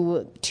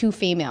to 2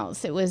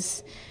 females. It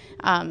was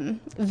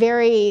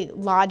very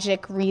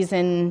logic,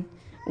 reason,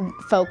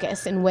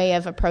 focus, and way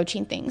of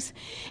approaching things.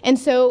 And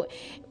so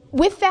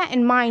with that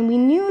in mind, we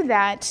knew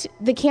that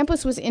the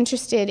campus was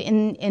interested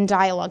in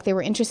dialogue. They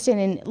were interested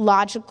in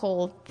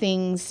logical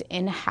things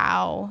and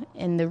how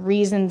and the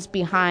reasons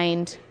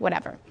behind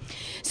whatever.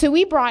 So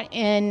we brought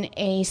in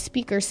a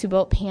speaker,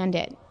 Subodh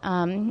Pandit,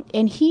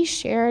 and he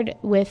shared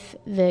with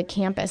the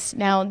campus.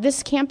 Now,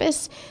 this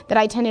campus that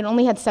I attended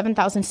only had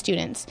 7,000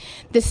 students.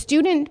 The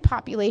student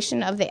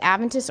population of the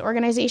Adventist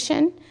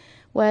organization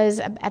was,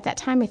 at that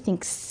time, I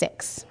think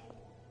 6.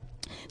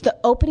 The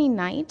opening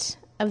night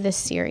of this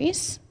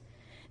series,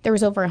 there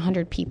was over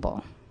 100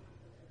 people.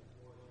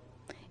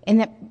 And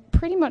that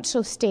pretty much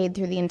so stayed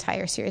through the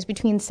entire series,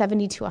 between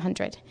 70 to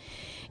 100.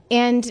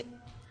 And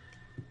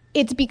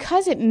it's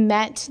because it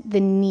met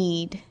the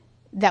need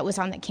that was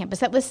on that campus.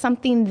 That was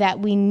something that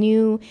we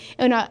knew,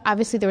 and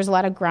obviously there was a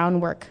lot of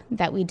groundwork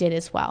that we did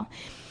as well.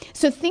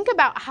 So think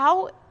about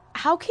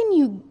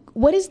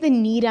what is the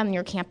need on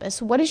your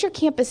campus? What is your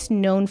campus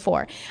known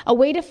for? A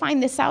way to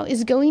find this out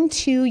is going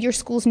to your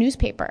school's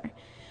newspaper.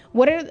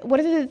 What are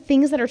the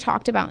things that are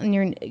talked about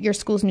in your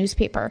school's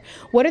newspaper?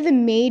 What are the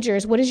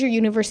majors? What is your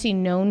university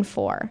known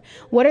for?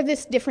 What are the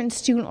different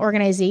student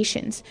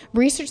organizations?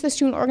 Research the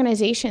student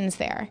organizations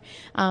there.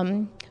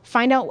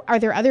 Find out, are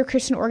there other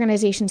Christian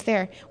organizations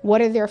there? What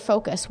are their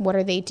focus? What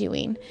are they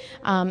doing?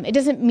 It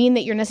doesn't mean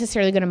that you're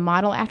necessarily going to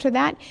model after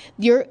that.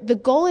 The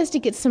goal is to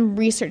get some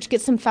research,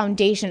 get some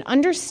foundation,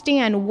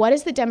 understand what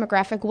is the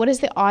demographic, what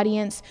is the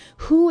audience,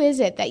 who is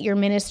it that you're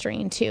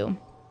ministering to?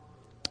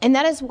 And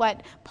that is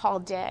what Paul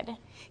did.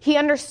 He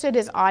understood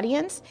his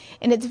audience,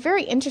 and it's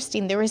very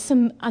interesting. There were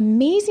some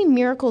amazing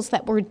miracles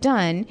that were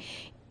done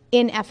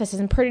in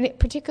Ephesus, and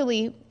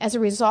particularly as a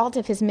result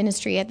of his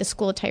ministry at the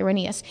school of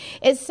Tyrannus.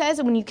 It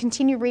says, when you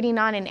continue reading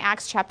on in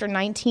Acts chapter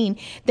 19,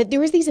 that there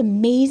was these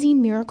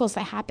amazing miracles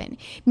that happened,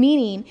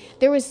 meaning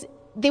they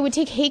would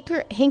take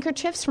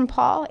handkerchiefs from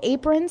Paul,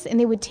 aprons, and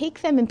they would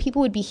take them and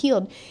people would be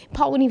healed.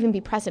 Paul wouldn't even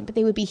be present, but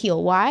they would be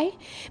healed. Why?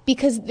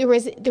 Because there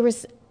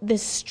was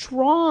this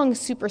strong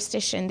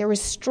superstition. There was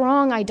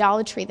strong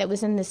idolatry that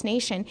was in this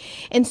nation.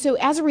 And so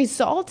as a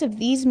result of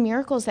these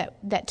miracles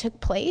that took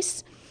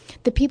place,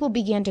 the people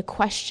began to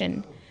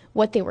question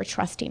what they were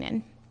trusting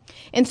in.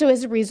 And so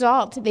as a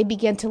result, they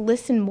began to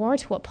listen more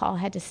to what Paul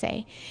had to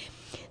say.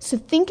 So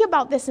think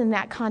about this in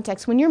that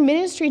context. When you're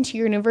ministering to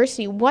your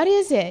university, what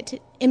is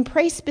it? And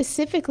pray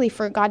specifically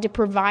for God to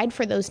provide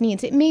for those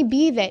needs. It may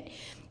be that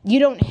you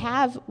don't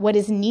have what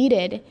is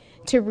needed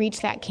to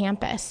reach that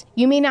campus.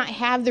 You may not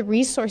have the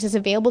resources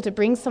available to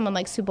bring someone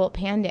like Subodh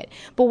Pandit,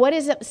 but what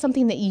is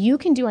something that you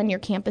can do on your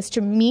campus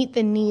to meet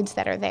the needs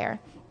that are there?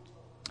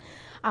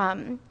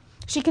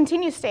 She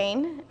continues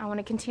saying, I want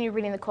to continue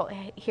reading the quote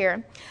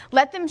here.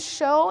 Let them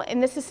show,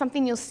 and this is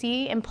something you'll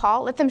see in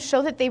Paul, let them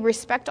show that they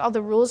respect all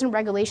the rules and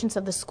regulations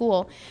of the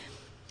school.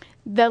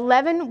 the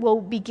leaven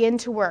will begin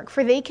to work,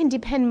 for they can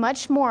depend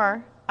much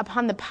more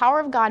upon the power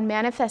of God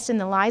manifest in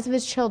the lives of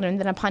his children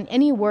than upon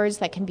any words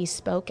that can be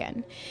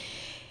spoken.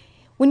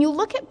 When you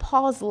look at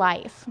Paul's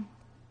life,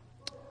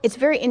 it's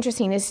very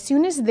interesting. As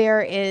soon as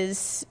there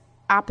is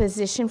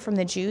opposition from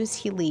the Jews,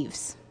 he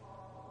leaves.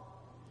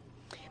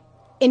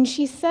 And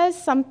she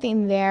says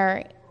something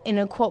there in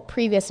a quote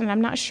previous, and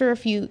I'm not sure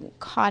if you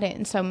caught it,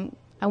 and so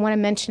I want to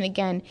mention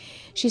again.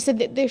 She said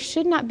that there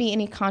should not be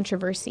any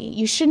controversy.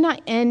 You should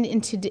not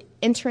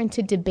enter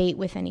into debate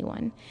with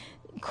anyone.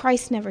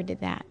 Christ never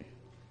did that.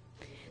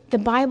 The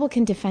Bible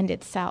can defend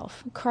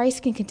itself.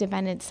 Christ can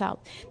defend itself.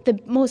 The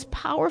most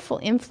powerful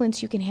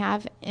influence you can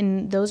have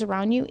in those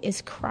around you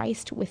is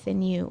Christ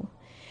within you.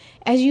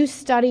 As you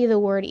study the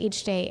Word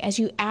each day, as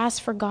you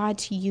ask for God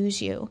to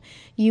use you,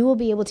 you will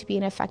be able to be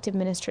an effective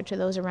minister to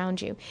those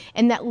around you.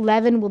 And that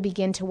leaven will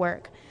begin to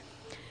work.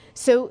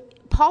 So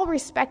Paul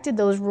respected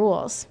those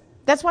rules.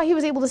 That's why he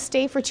was able to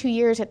stay for 2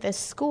 years at this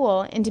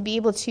school and to be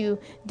able to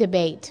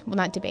debate. Well,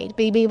 not debate,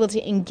 but be able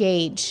to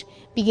engage,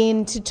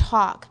 begin to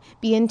talk,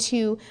 begin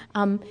to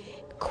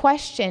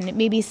question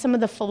maybe some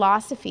of the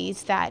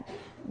philosophies that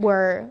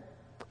were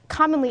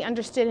commonly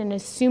understood and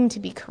assumed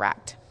to be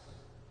correct.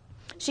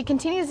 She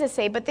continues to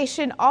say, but they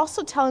should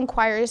also tell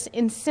inquirers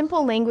in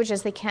simple language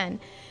as they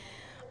can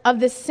of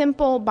the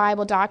simple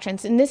Bible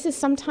doctrines. And this is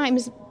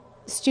sometimes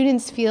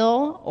students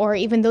feel, or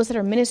even those that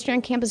are ministering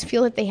on campus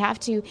feel, that they have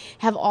to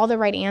have all the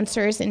right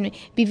answers and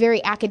be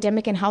very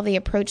academic in how they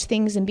approach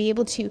things and be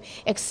able to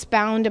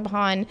expound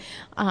upon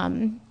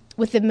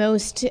with the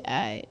most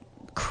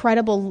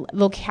credible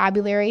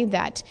vocabulary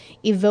that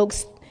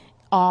evokes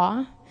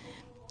awe.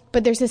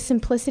 But there's a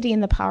simplicity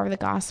in the power of the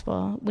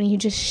gospel when you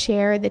just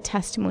share the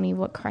testimony of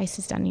what Christ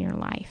has done in your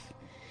life.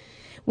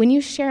 When you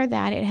share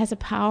that, it has a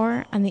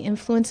power on the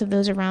influence of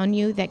those around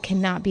you that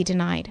cannot be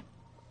denied.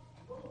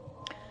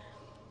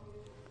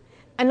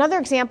 Another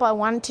example I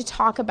wanted to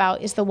talk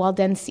about is the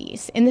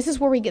Waldenses, and this is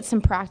where we get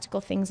some practical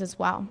things as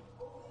well.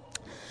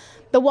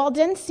 The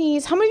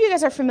Waldenses, how many of you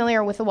guys are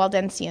familiar with the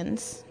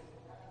Waldensians?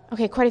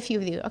 Okay, quite a few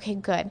of you. Okay,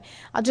 good.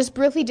 I'll just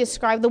briefly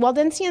describe. The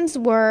Waldensians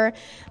were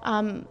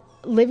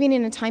living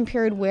in a time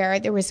period where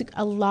there was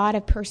a lot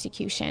of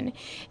persecution.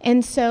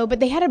 And so, but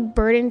they had a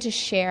burden to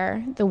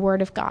share the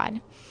word of God.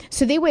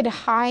 So they would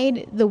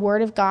hide the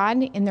word of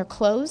God in their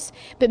clothes.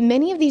 But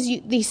many of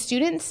these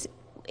students,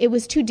 it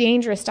was too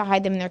dangerous to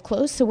hide them in their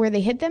clothes. So where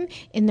they hid them?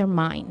 In their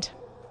mind.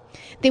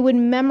 They would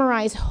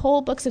memorize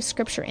whole books of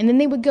scripture, and then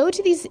they would go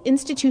to these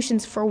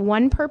institutions for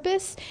one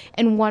purpose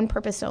and one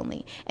purpose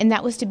only, and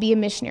that was to be a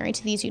missionary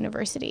to these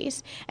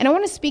universities. And I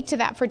want to speak to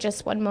that for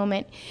just one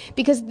moment,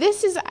 because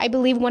this is, I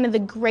believe, one of the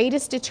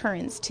greatest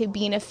deterrents to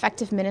being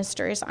effective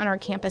ministers on our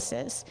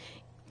campuses.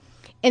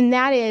 And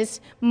that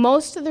is,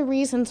 most of the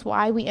reasons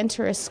why we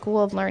enter a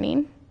school of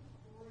learning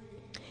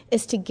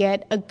is to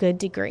get a good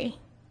degree.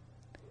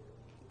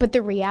 But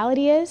the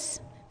reality is,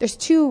 there's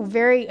two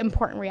very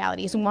important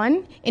realities.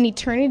 One, in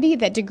eternity,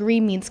 that degree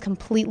means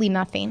completely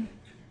nothing.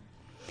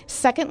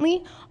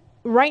 Secondly,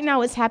 right now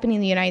what's happening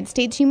in the United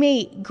States, you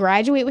may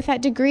graduate with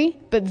that degree,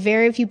 but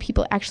very few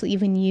people actually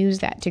even use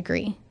that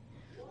degree.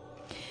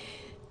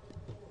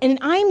 And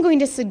I'm going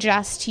to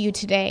suggest to you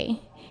today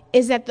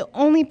is that the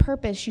only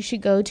purpose you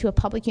should go to a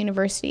public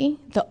university,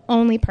 the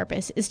only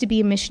purpose is to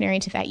be a missionary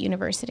to that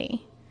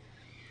university.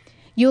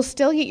 You'll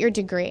still get your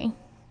degree.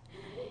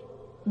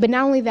 But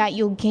not only that,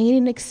 you'll gain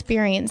an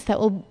experience that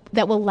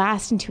will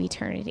last into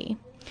eternity.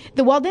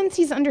 The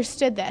Waldenses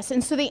understood this,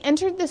 and so they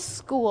entered the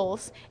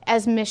schools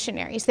as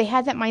missionaries. They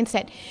had that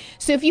mindset.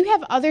 So if you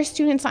have other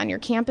students on your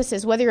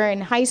campuses, whether you're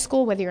in high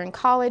school, whether you're in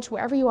college,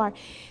 wherever you are,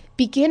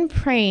 begin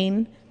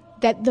praying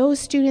that those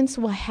students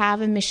will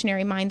have a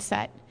missionary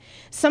mindset.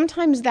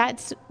 Sometimes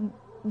that's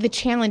the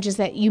challenge, is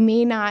that you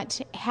may not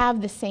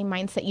have the same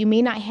mindset. You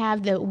may not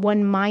have the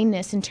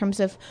one-mindedness in terms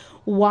of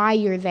why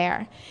you're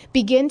there.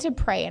 Begin to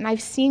pray. And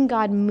I've seen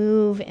God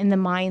move in the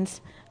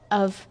minds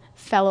of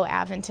fellow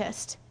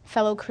Adventists,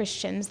 fellow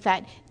Christians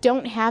that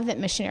don't have that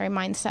missionary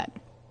mindset.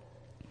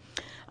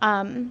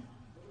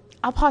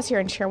 I'll pause here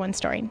and share one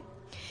story.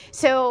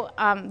 So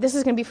this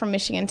is going to be from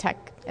Michigan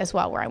Tech as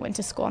well, where I went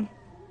to school.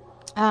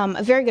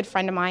 A very good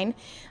friend of mine,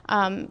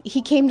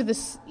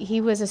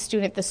 he was a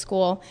student at the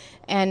school,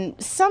 and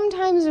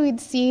sometimes we'd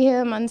see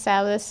him on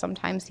Sabbath,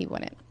 sometimes he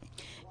wouldn't.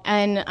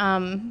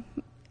 And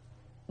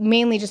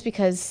mainly just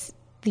because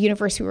the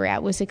university we were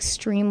at was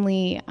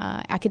extremely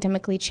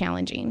academically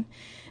challenging.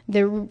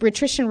 The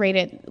attrition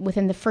rate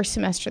within the first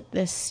semester at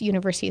this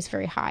university is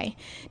very high.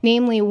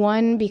 Namely,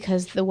 one,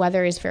 because the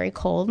weather is very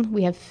cold.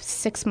 We have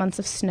 6 months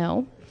of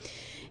snow.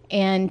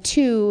 And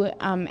two,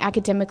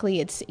 academically,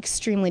 it's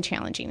extremely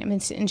challenging. I mean,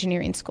 it's an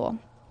engineering school.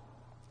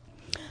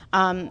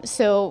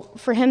 So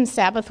for him,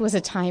 Sabbath was a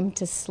time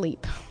to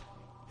sleep.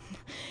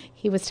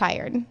 He was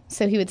tired,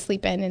 so he would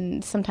sleep in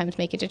and sometimes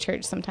make it to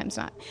church, sometimes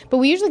not. But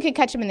we usually could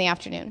catch him in the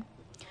afternoon.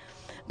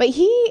 But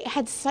he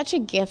had such a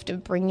gift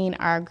of bringing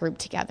our group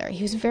together.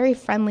 He was very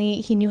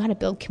friendly. He knew how to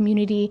build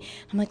community.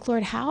 I'm like,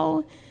 Lord,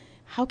 how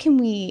can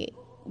we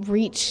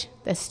reach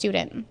this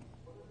student?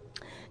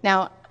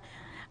 Now,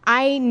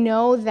 I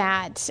know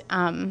that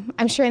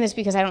I'm sharing this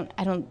because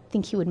I don't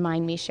think he would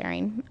mind me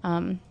sharing.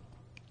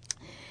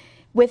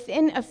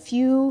 Within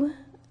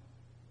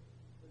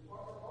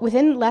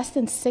less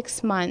than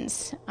 6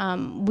 months,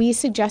 we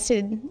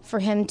suggested for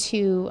him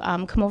to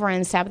come over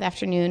on Sabbath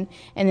afternoon,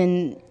 and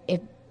then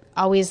it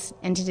always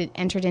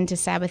entered into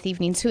Sabbath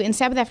evening. So in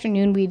Sabbath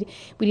afternoon, we'd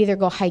either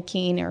go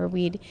hiking or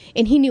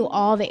and he knew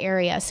all the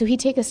area, so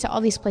he'd take us to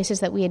all these places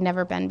that we had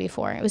never been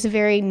before. It was a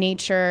very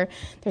nature.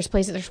 There's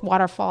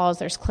waterfalls,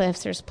 there's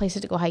cliffs, there's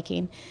places to go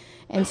hiking,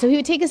 and so he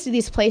would take us to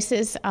these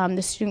places,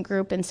 the student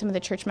group and some of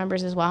the church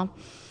members as well,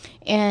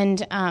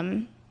 and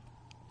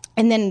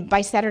then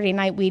by Saturday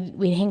night,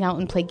 we'd hang out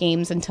and play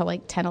games until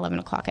like 10, 11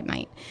 o'clock at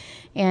night.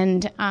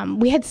 And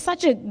we had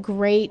such a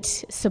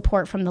great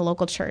support from the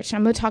local church. And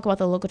I'm going to talk about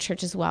the local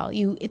church as well.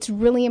 It's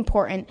really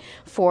important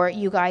for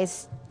you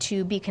guys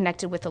to be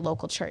connected with the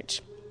local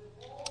church.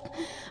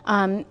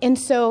 And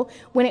so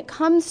when it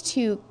comes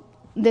to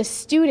the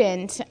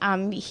student,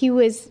 he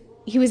was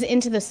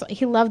into this.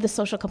 He loved the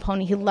social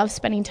component. He loved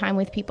spending time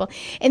with people.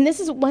 And this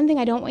is one thing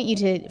I don't want you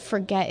to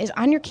forget is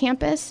on your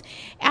campus,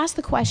 ask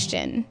the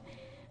question,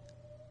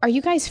 are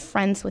you guys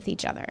friends with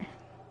each other?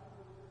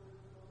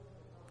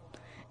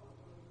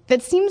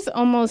 That seems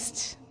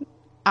almost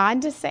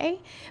odd to say,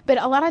 but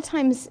a lot of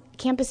times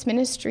campus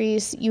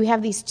ministries, you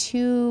have these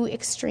two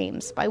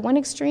extremes. By one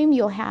extreme,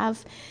 you'll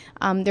have,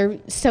 they're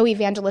so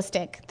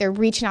evangelistic. They're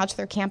reaching out to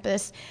their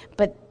campus,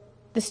 but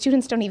the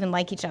students don't even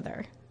like each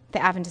other,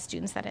 the Adventist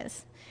students, that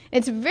is.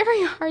 It's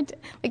very hard to,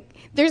 like,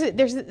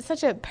 there's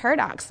such a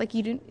paradox. Like,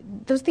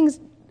 those things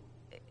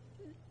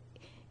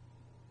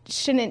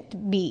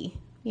shouldn't be,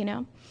 you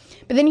know?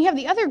 But then you have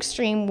the other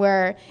extreme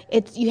where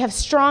you have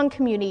strong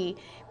community,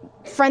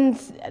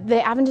 friends,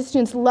 the Adventist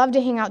students love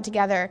to hang out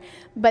together,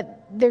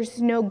 but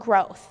there's no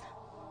growth.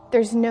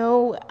 There's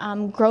no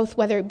growth,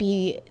 whether it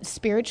be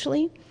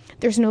spiritually.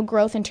 There's no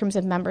growth in terms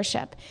of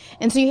membership.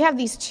 And so you have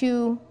these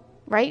two,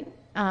 right?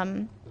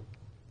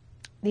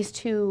 These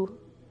two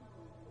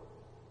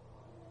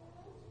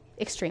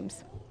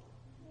extremes.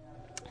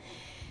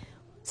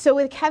 So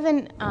with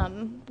Kevin,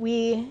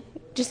 we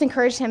just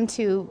encouraged him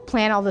to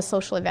plan all the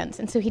social events,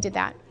 and so he did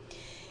that.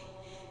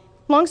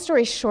 Long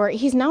story short,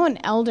 he's now an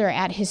elder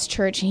at his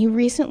church, and he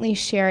recently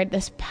shared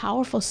this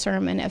powerful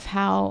sermon of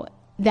how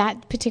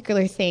that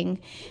particular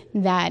thing,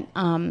 that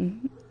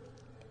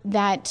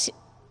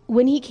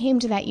when he came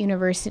to that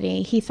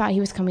university, he thought he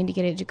was coming to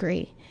get a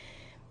degree.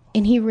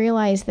 And he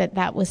realized that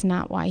that was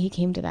not why he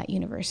came to that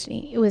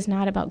university. It was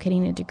not about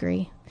getting a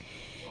degree.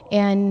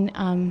 And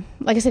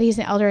like I said, he's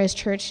an elder at his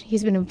church.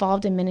 He's been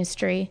involved in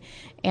ministry,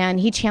 and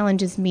he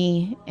challenges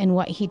me in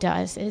what he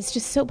does. It's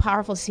just so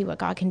powerful to see what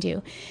God can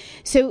do.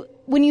 So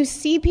when you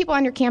see people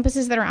on your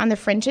campuses that are on the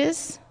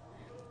fringes,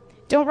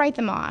 don't write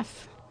them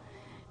off,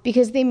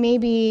 because they may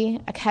be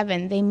a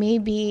Kevin. They may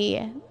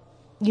be,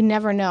 you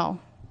never know.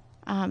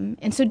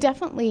 And so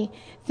definitely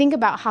think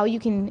about how you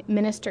can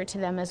minister to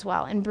them as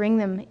well and bring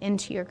them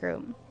into your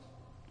group.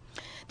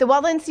 The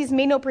Waldenses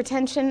made no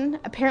pretension,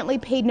 apparently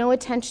paid no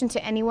attention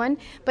to anyone,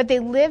 but they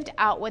lived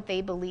out what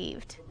they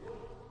believed.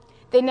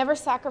 They never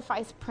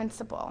sacrificed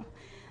principle.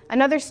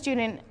 Another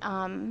student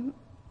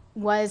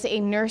was a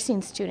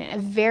nursing student, a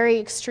very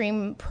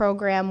extreme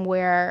program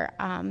where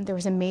there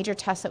was a major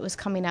test that was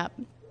coming up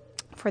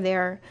for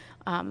their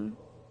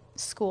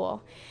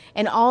school,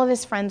 and all of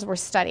his friends were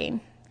studying.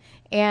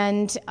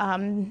 And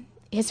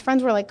his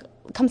friends were like,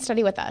 come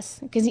study with us,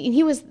 because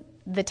he was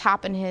the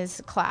top in his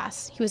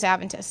class. He was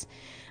Adventist.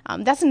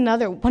 That's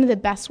one of the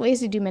best ways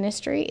to do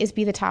ministry is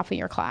be the top of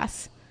your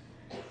class.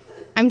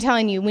 I'm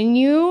telling you, when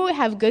you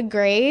have good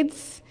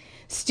grades,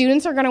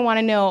 students are going to want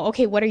to know,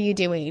 okay, what are you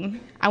doing?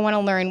 I want to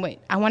learn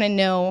I want to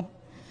know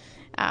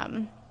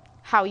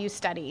how you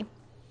study.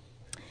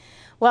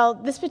 Well,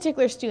 this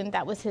particular student,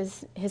 that was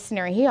his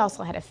scenario. He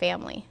also had a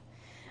family.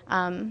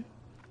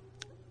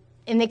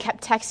 And they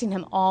kept texting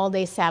him all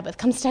day Sabbath,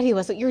 come study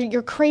with us.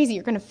 You're crazy.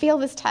 You're going to fail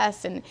this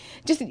test. And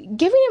just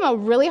giving him a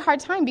really hard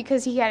time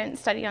because he hadn't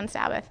studied on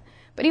Sabbath.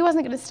 But he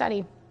wasn't going to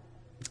study.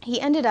 He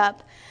ended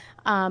up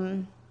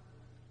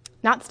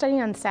not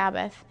studying on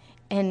Sabbath,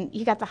 and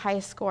he got the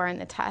highest score on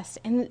the test.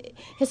 And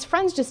his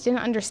friends just didn't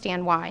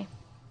understand why.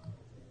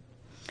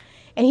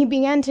 And he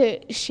began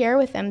to share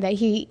with them that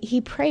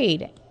he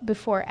prayed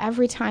before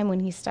every time when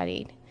he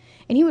studied.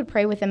 And he would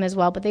pray with them as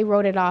well, but they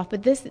wrote it off.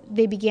 But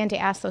they began to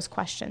ask those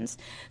questions.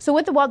 So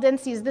with the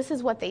Waldenses, this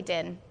is what they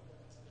did.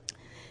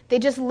 They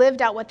just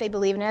lived out what they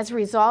believed, and as a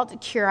result,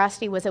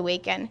 curiosity was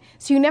awakened.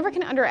 So you never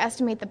can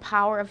underestimate the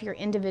power of your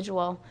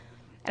individual.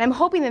 And I'm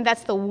hoping that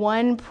that's the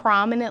one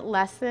prominent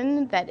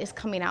lesson that is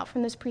coming out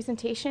from this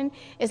presentation,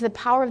 is the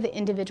power of the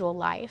individual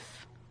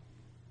life.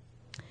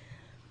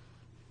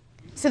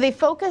 So the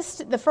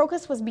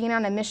focus was being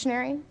on a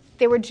missionary.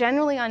 They were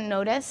generally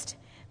unnoticed,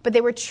 but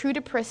they were true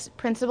to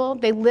principle.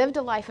 They lived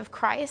a life of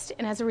Christ,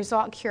 and as a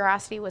result,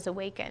 curiosity was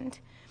awakened.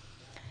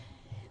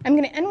 I'm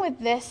going to end with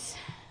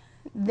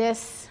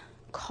this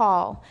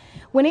call.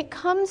 When it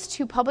comes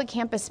to public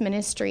campus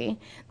ministry,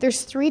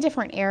 there's 3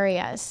 different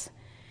areas.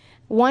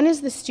 1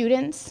 is the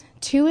students,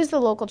 2 is the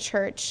local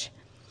church,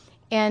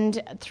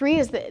 and 3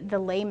 is the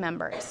lay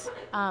members.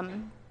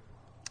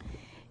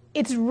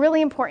 It's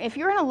really important. If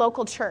you're in a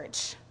local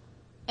church,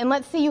 and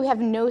let's say you have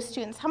no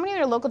students, how many are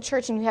in a local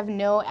church and you have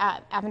no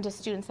Adventist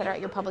students that are at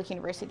your public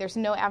university? There's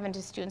no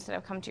Adventist students that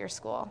have come to your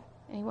school.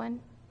 Anyone?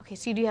 Okay,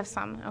 so you do have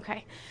some.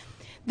 Okay.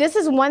 This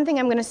is one thing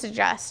I'm going to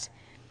suggest.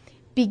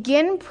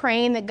 Begin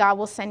praying that God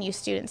will send you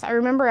students. I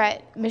remember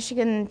at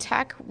Michigan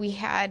Tech, we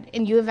had,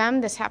 in U of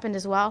M, this happened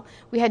as well.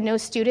 We had no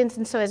students,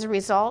 and so as a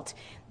result,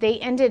 they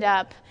ended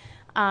up,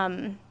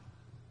 the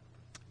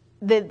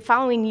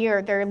following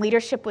year, their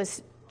leadership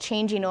was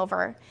changing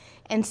over.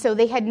 And so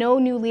they had no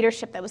new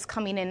leadership that was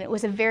coming in. It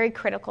was a very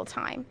critical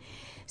time.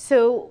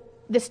 So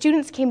the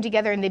students came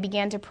together and they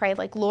began to pray,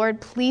 like, Lord,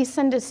 please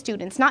send us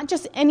students, not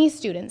just any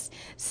students.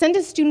 Send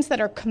us students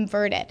that are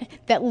converted,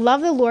 that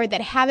love the Lord,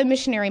 that have a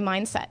missionary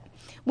mindset.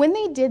 When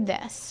they did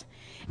this,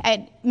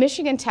 at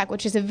Michigan Tech,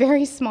 which is a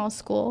very small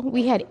school,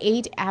 we had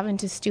 8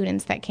 Adventist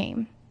students that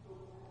came.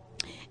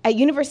 At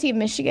University of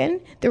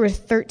Michigan, there were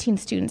 13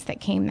 students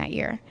that came that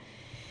year.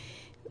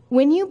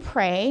 When you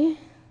pray,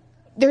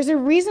 there's a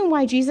reason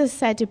why Jesus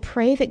said to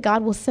pray that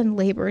God will send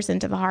laborers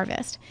into the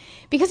harvest,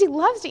 because he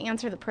loves to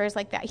answer the prayers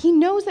like that. He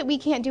knows that we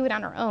can't do it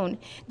on our own.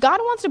 God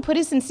wants to put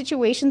us in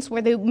situations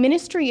where the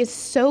ministry is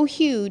so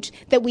huge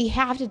that we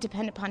have to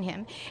depend upon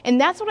him.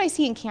 And that's what I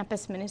see in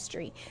campus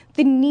ministry.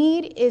 The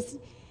need is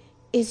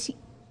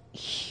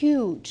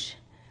huge.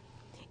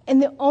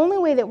 And the only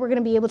way that we're going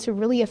to be able to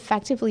really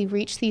effectively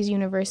reach these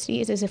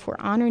universities is if we're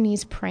on our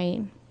knees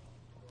praying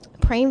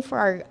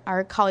for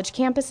our college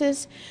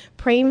campuses,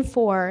 praying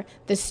for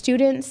the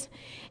students,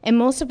 and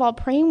most of all,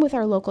 praying with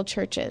our local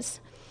churches.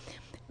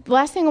 The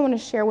last thing I want to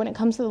share when it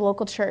comes to the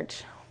local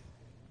church,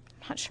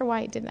 I'm not sure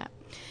why I did that,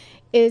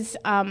 is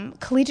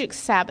collegiate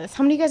Sabbath.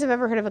 How many of you guys have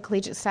ever heard of a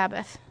collegiate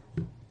Sabbath?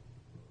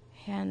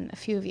 And a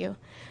few of you.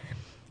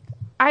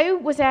 I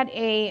was at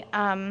a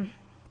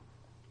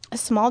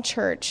small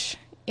church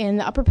in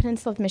the Upper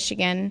Peninsula of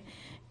Michigan,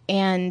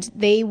 and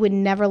they would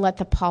never let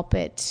the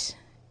pulpit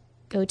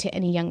go to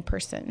any young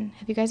person.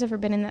 Have you guys ever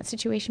been in that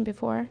situation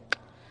before?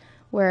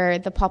 Where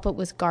the pulpit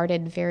was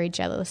guarded very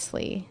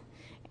jealously,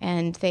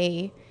 and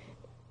they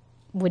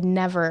would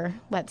never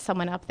let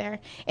someone up there.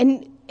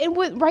 And it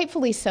was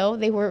rightfully so.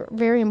 They were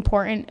very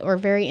important or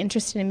very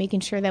interested in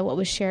making sure that what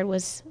was shared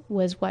was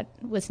what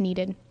was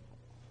needed.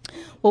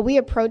 Well, we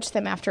approached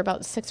them after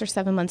about 6 or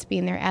 7 months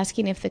being there,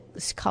 asking if the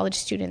college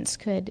students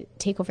could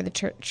take over the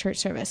church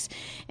service.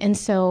 And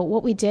so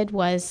what we did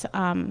was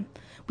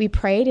we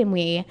prayed and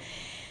we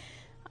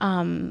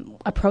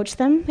approached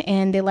them,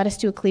 and they let us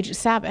do a collegiate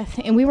Sabbath.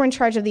 And we were in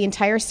charge of the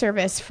entire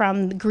service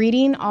from the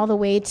greeting all the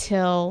way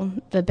till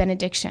the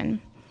benediction.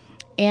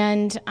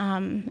 And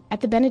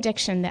at the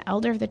benediction, the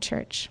elder of the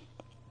church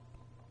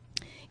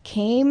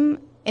came,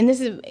 and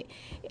this is,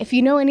 if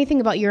you know anything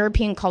about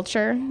European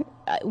culture,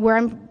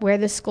 where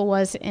this school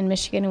was in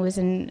Michigan, it was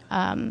in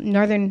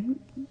northern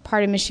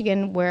part of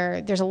Michigan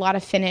where there's a lot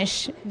of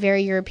Finnish,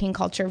 very European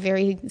culture,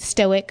 very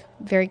stoic,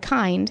 very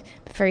kind,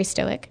 but very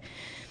stoic.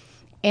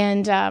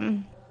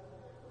 And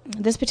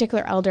this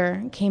particular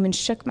elder came and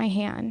shook my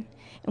hand,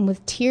 and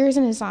with tears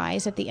in his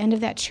eyes at the end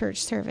of that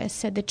church service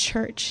said, the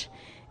church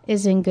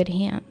is in good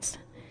hands.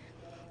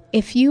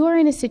 If you are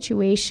in a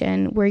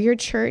situation where your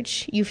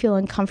church, you feel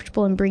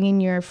uncomfortable in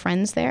bringing your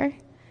friends there,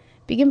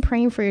 begin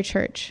praying for your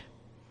church.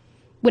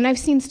 When I've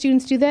seen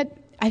students do that,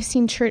 I've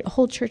seen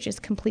whole churches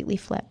completely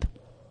flip.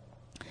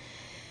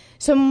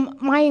 So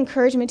my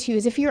encouragement to you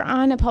is if you're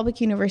on a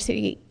public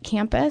university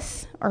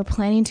campus or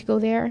planning to go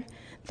there,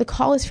 the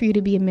call is for you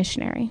to be a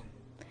missionary,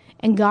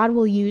 and God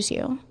will use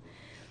you.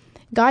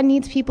 God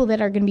needs people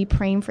that are going to be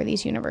praying for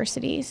these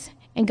universities,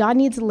 and God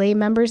needs lay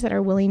members that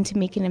are willing to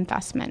make an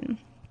investment.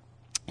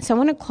 So I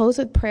want to close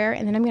with prayer,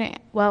 and then I'm going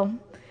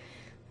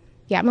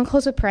to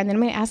close with prayer, and then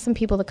I'm going to ask some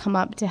people to come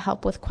up to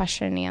help with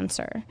question and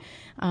answer,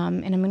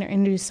 and I'm going to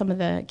introduce some of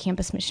the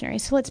campus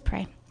missionaries. So let's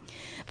pray.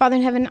 Father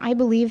in heaven, I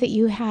believe that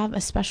you have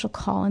a special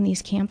call on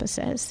these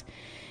campuses,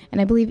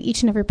 and I believe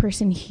each and every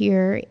person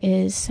here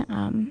is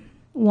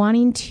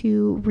wanting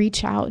to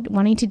reach out,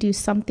 wanting to do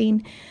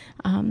something,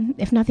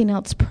 if nothing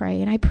else,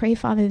 pray. And I pray,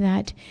 Father,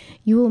 that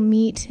you will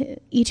meet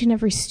each and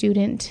every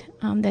student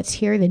that's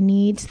here, the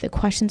needs, the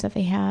questions that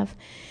they have.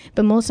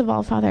 But most of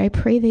all, Father, I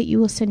pray that you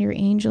will send your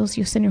angels,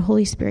 you'll send your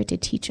Holy Spirit to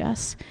teach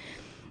us.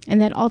 And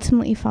that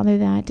ultimately, Father,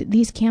 that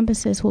these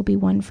campuses will be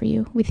one for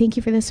you. We thank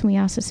you for this, and we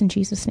ask this in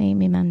Jesus'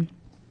 name. Amen.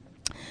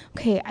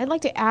 Okay, I'd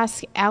like to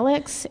ask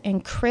Alex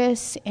and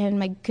Chris and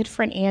my good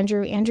friend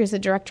Andrew. Andrew is the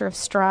director of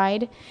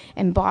Stride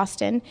in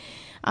Boston.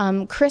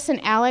 Chris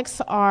and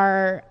Alex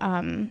are,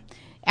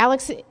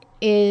 Alex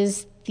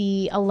is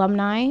the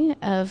alumni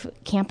of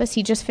campus.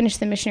 He just finished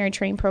the missionary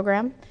training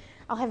program.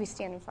 I'll have you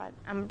stand in front.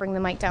 I'm going to bring the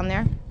mic down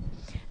there.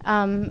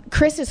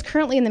 Chris is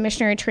currently in the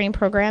missionary training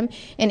program,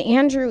 and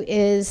Andrew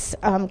is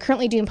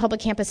currently doing public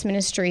campus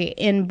ministry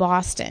in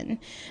Boston.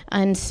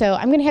 And so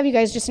I'm going to have you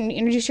guys just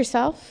introduce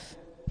yourself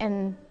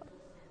and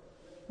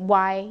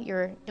why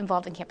you're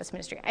involved in campus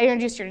ministry. I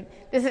introduced you.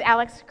 This is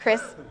Alex,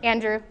 Chris,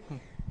 Andrew.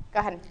 Go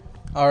ahead.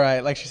 All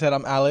right, like she said,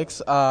 I'm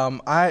Alex.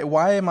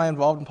 Why am I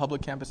involved in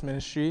public campus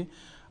ministry?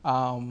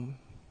 Well,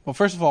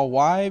 first of all,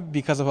 why?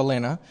 Because of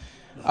Alanna.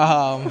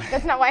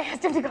 That's not why I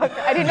asked him to go.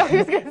 I didn't know he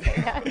was going to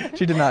say that.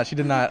 She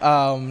did not.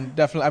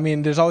 Definitely. I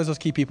mean, there's always those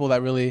key people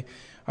that really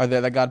are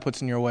there that God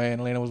puts in your way, and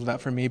Alanna was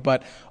that for me.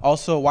 But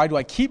also, why do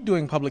I keep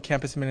doing public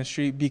campus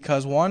ministry?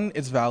 Because one,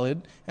 it's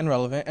valid and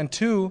relevant, and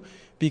two,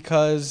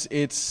 because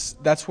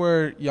that's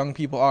where young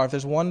people are. If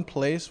there's one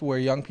place where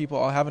young people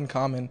all have in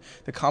common,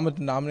 the common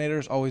denominator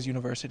is always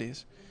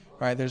universities,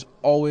 right? There's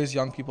always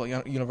young people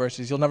at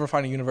universities. You'll never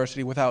find a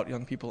university without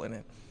young people in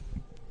it.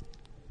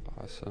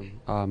 Awesome.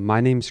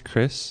 My name's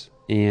Chris,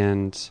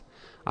 and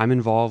I'm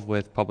involved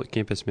with public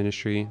campus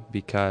ministry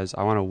because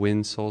I want to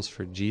win souls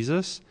for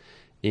Jesus.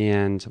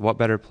 And what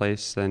better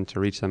place than to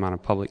reach them on a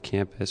public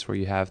campus where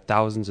you have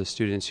thousands of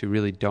students who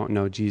really don't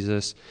know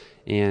Jesus,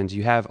 and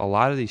you have a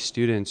lot of these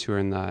students who are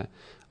in the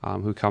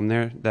who come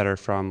there that are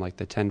from like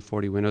the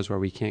 1040 windows where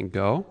we can't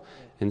go,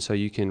 and so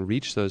you can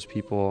reach those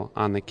people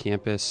on the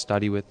campus,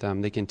 study with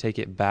them. They can take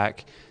it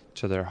back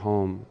to their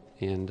home,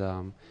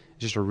 and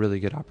just a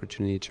really good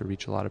opportunity to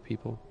reach a lot of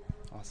people.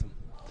 Awesome.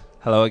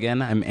 Hello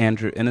again, I'm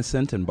Andrew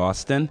Innocent in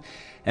Boston.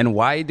 And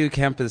why I do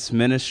campus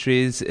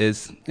ministries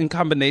is in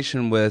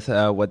combination with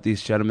what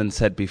these gentlemen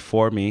said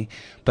before me,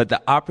 but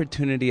the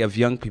opportunity of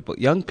young people.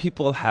 Young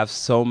people have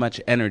so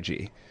much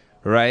energy,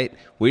 right?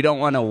 We don't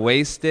want to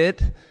waste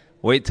it.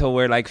 Wait till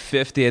we're like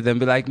 50 and then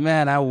be like,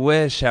 man, I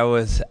wish I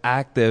was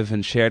active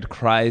and shared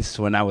Christ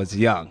when I was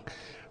young,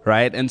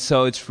 right? And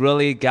so it's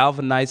really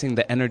galvanizing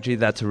the energy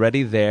that's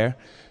already there,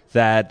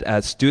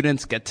 that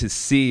students get to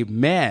see,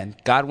 man,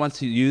 God wants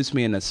to use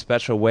me in a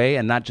special way,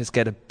 and not just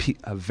get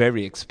a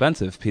very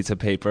expensive piece of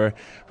paper,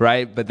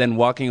 right? But then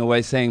walking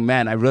away saying,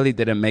 man, I really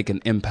didn't make an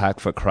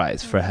impact for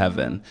Christ, for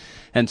heaven.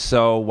 And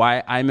so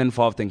why I'm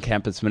involved in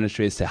campus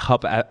ministry is to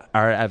help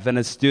our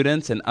Adventist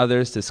students and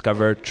others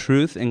discover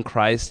truth in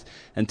Christ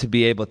and to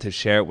be able to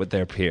share it with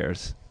their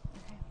peers.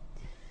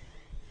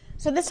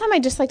 So this time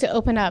I'd just like to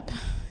open up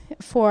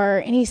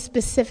for any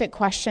specific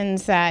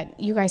questions that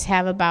you guys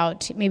have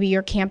about maybe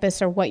your campus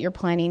or what you're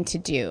planning to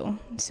do.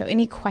 So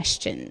any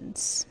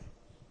questions?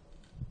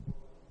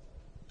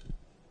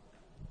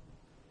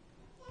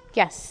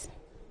 Yes?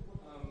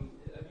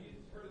 Have you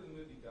heard of the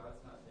movie God's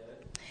Not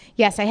Dead?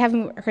 Yes, I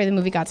haven't heard of the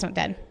movie God's Not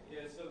Dead. Yeah,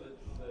 so the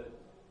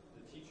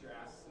teacher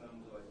asks them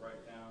to like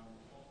write down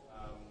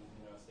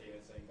a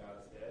statement saying God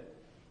is dead.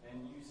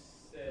 And you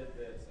said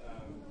that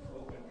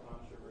open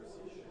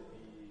controversy should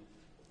be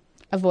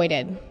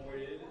Avoided.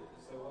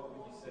 So what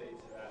would you say to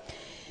that situation?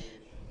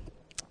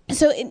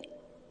 So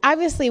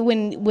obviously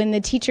when the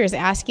teacher is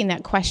asking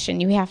that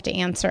question, you have to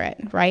answer it,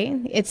 right?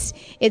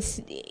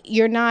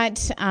 You're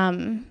not,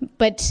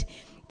 but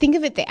think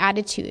of it, the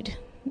attitude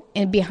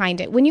and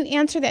behind it. When you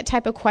answer that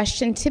type of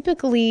question,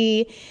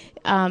 typically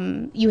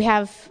you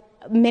have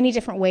many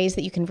different ways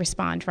that you can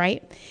respond,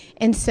 right?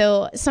 And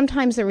so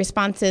sometimes the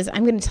response is,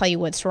 I'm going to tell you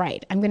what's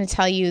right. I'm going to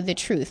tell you the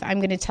truth. I'm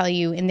going to tell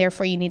you, and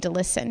therefore you need to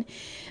listen.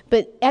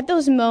 But at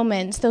those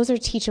moments, those are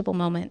teachable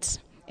moments.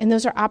 And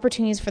those are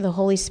opportunities for the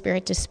Holy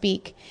Spirit to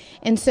speak.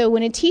 And so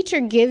when a teacher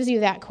gives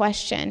you that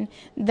question,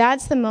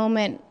 that's the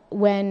moment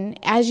when,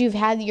 as you've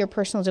had your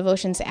personal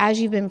devotions,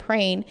 as you've been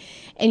praying,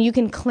 and you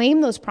can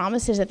claim those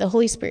promises that the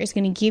Holy Spirit is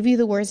going to give you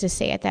the words to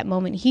say at that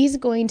moment. He's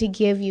going to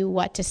give you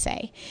what to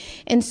say.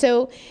 And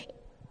so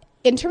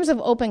in terms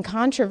of open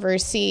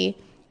controversy,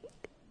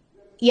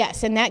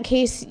 yes, in that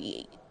case,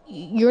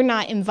 you're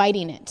not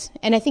inviting it.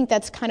 And I think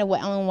that's kind of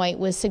what Ellen White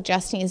was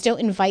suggesting, is don't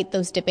invite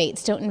those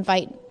debates. Don't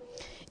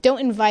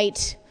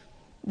invite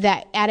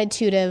that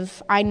attitude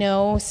of, I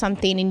know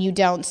something and you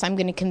don't, so I'm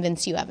going to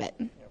convince you of it.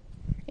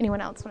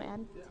 Anyone else want to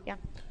add? Yeah.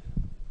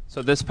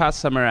 So this past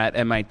summer at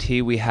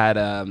MIT, we had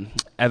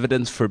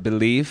Evidence for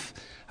Belief,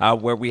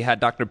 where we had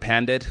Dr.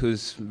 Pandit,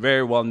 who's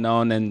very well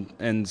known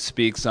and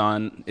speaks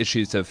on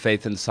issues of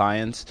faith and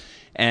science,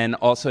 and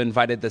also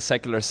invited the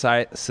Secular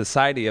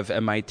Society of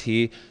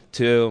MIT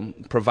to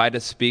provide a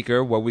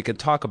speaker where we could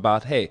talk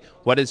about, hey,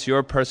 what is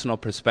your personal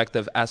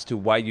perspective as to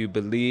why you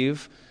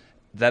believe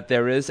that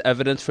there is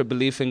evidence for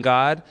belief in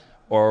God,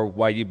 or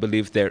why you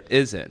believe there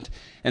isn't.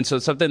 And so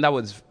something that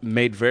was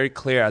made very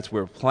clear as we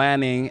were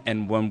planning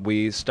and when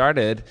we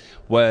started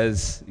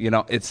was,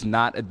 it's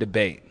not a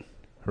debate,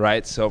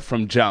 right? So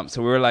from jump.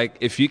 So we were like,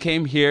 if you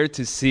came here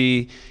to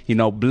see,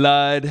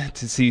 blood,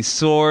 to see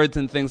swords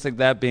and things like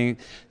that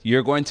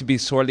you're going to be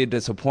sorely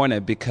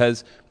disappointed,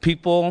 because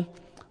people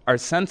are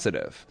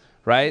sensitive,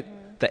 right?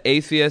 The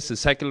atheist, the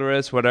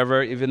secularist,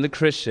 whatever, even the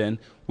Christian,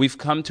 we've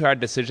come to our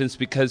decisions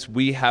because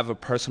we have a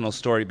personal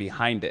story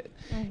behind it.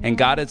 Mm-hmm. And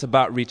God is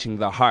about reaching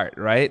the heart,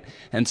 right?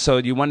 And so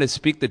you want to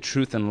speak the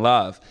truth in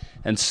love.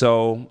 And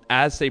so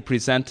as they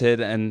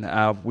presented, and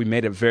we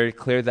made it very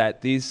clear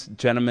that these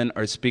gentlemen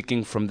are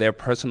speaking from their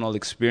personal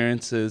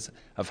experiences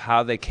of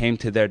how they came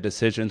to their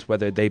decisions,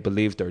 whether they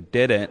believed or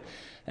didn't,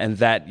 and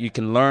that you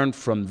can learn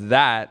from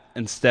that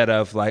instead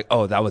of like,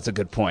 oh, that was a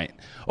good point.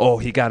 Oh,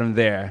 he got him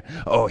there.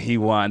 Oh, he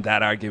won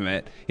that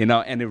argument.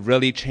 And it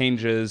really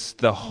changes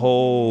the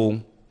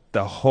whole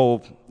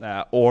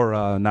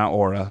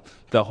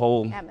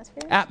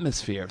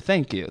atmosphere.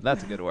 Thank you.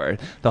 That's a good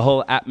word. The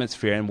whole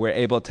atmosphere, and we're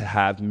able to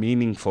have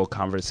meaningful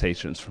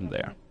conversations from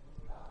there.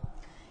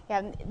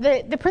 Yeah,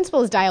 the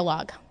principle is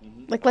dialogue.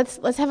 Like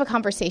let's have a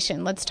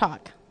conversation. Let's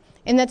talk.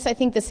 And that's, I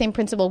think, the same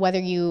principle whether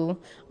you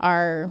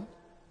are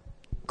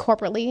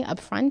corporately up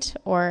front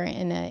or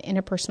in a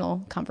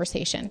interpersonal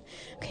conversation.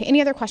 Okay,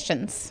 any other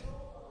questions?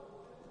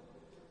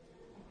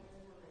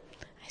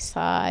 I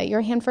saw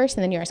your hand first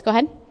and then yours. Go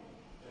ahead. Could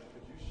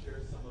you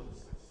share some of the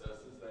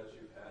successes that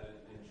you've had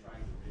in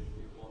trying to reach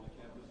people on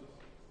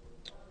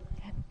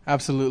the campuses?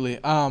 Absolutely.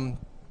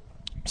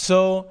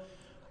 So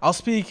I'll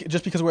speak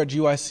just because we're at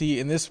GYC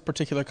in this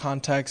particular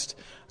context.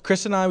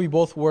 Chris and I, we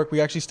both work.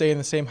 We actually stay in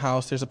the same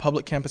house. There's a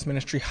public campus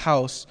ministry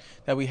house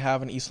that we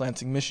have in East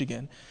Lansing,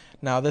 Michigan.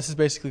 Now, this is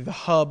basically the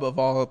hub of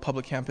all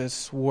public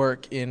campus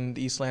work in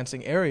the East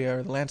Lansing area,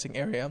 or the Lansing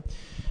area.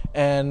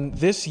 And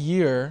this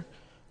year,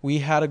 we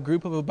had a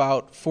group of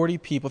about 40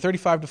 people,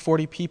 35 to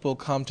 40 people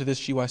come to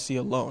this GYC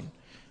alone.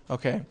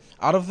 Okay.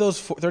 Out of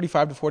those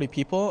 35 to 40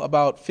 people,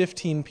 about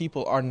 15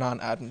 people are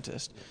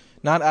non-Adventist.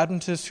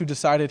 Non-Adventists who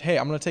decided, hey,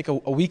 I'm going to take a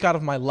week out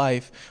of my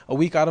life, a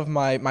week out of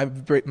my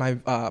break,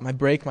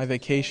 my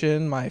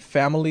vacation, my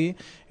family,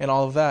 and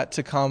all of that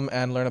to come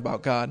and learn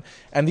about God.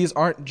 And these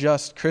aren't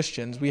just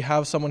Christians. We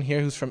have someone here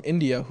who's from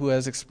India who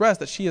has expressed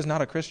that she is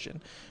not a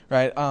Christian,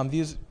 right?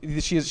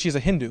 She's a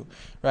Hindu,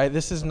 right?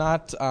 This is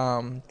not.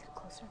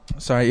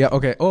 Sorry. Yeah.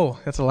 Okay. Oh,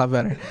 that's a lot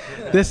better.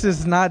 This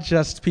is not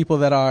just people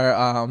that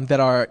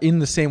are in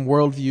the same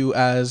worldview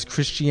as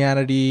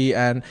Christianity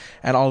and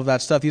all of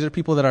that stuff. These are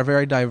people that are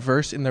very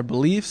diverse in their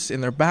beliefs,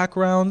 in their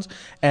backgrounds,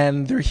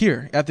 and they're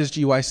here at this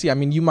GYC. I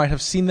mean, you might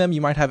have seen them,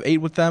 you might have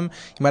ate with them,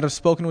 you might have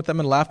spoken with them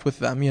and laughed with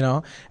them,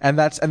 and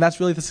that's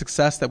really the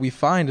success that we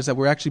find, is that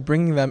we're actually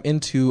bringing them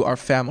into our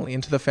family,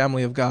 into the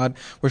family of God.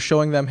 We're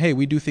showing them, hey,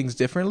 we do things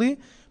differently.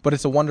 But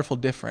it's a wonderful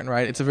different,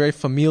 right? It's a very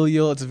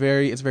familial. It's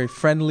very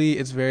friendly.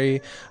 It's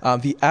very,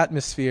 the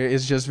atmosphere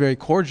is just very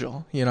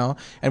cordial,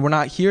 And we're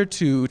not here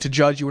to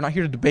judge you. We're not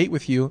here to debate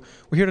with you.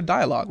 We're here to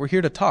dialogue. We're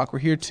here to talk. We're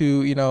here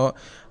to,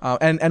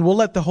 and we'll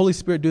let the Holy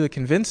Spirit do the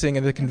convincing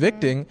and the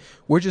convicting.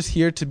 We're just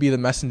here to be the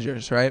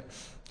messengers, right?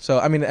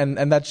 So, I mean,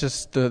 and that's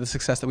just the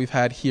success that we've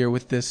had here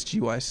with this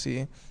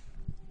GYC.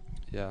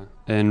 Yeah,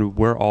 and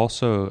we're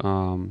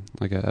also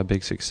like a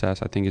big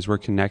success, I think, is we're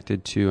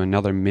connected to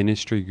another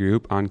ministry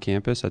group on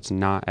campus that's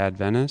not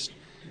Adventist,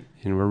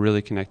 and we're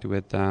really connected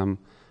with them.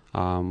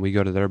 We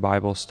go to their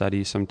Bible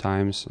study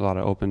sometimes, a lot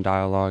of open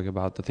dialogue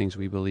about the things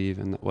we believe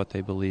and what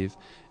they believe,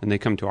 and they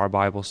come to our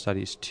Bible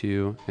studies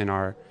too in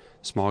our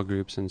small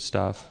groups and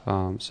stuff.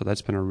 So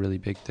that's been a really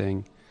big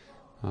thing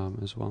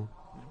as well.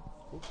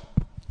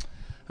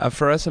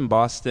 For us in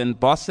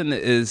Boston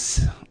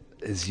is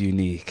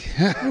unique.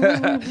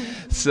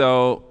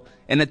 So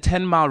in a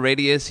 10-mile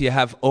radius, you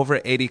have over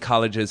 80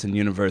 colleges and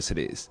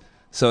universities.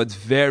 So it's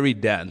very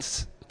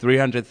dense,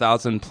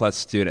 300,000 plus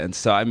students.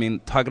 So, I mean,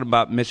 talking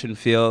about mission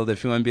field,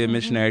 if you want to be a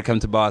missionary, come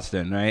to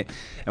Boston, right?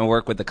 And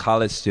work with the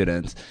college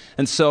students.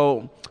 And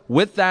so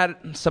with that,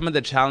 some of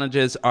the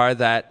challenges are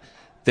that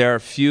there are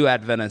few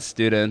Adventist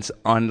students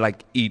on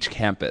like each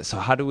campus. So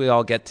how do we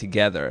all get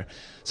together?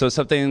 So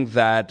something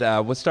that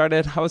was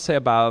started, I would say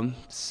about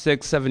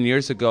 6-7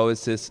 years ago,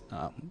 is this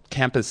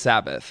campus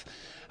Sabbath,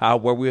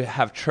 where we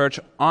have church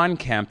on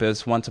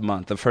campus once a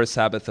month, the first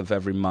Sabbath of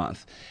every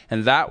month.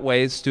 And that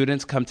way,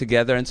 students come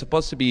together, and it's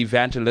supposed to be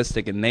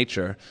evangelistic in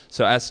nature.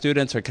 So as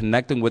students are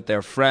connecting with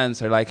their friends,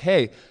 they're like,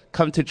 hey,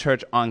 come to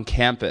church on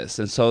campus.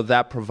 And so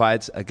that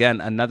provides,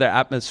 again, another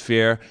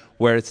atmosphere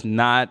where it's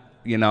not,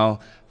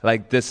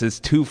 like this is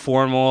too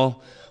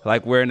formal,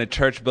 like we're in a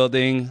church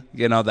building,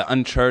 the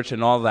unchurched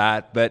and all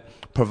that, but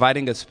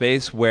providing a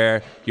space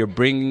where you're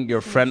bringing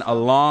your friend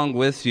along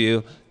with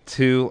you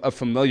to a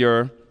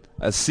familiar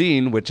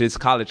scene, which is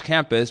college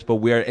campus, but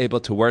we are able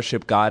to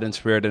worship God in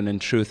spirit and in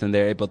truth, and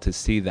they're able to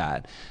see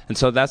that. And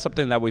so that's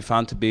something that we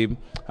found to be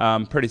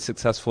pretty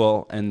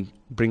successful in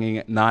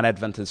bringing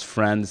non-Adventist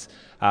friends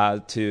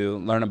to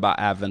learn about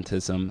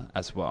Adventism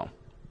as well.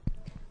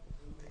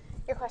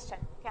 Your question,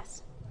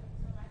 yes.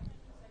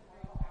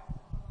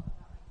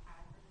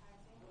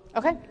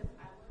 Okay.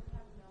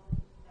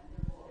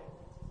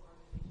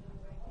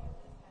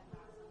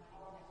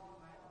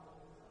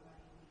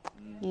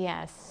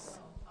 Yes.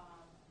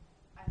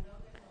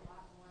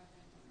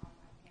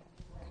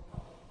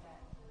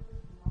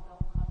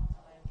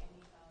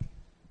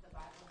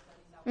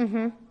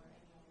 Mm-hmm.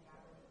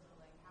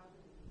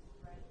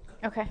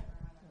 Okay.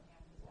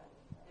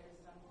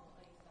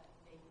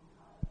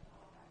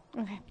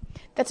 Okay.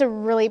 That's a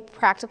really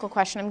practical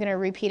question. I'm going to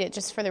repeat it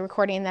just for the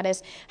recording. That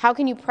is, how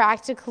can you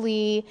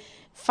practically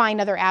find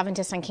other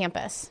Adventists on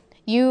campus?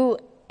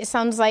 It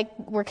sounds like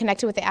we're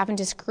connected with the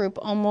Adventist group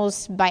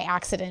almost by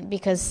accident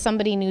because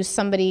somebody knew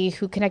somebody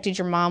who connected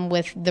your mom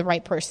with the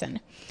right person.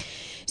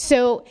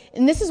 So,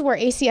 and this is where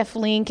ACF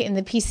Link and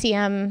the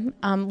PCM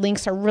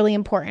links are really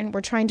important.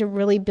 We're trying to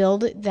really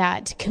build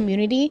that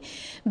community.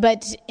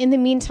 But in the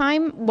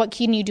meantime, what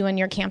can you do on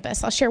your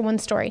campus? I'll share one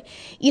story.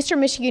 Eastern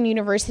Michigan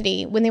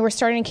University, when they were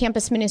starting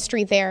campus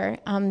ministry there,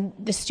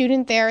 the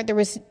student there,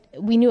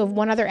 we knew of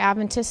one other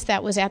Adventist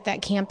that was at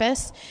that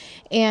campus,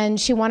 and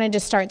she wanted to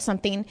start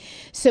something.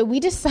 So we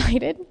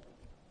decided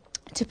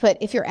to put,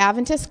 if you're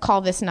Adventist,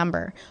 call this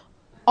number,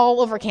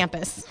 all over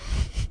campus.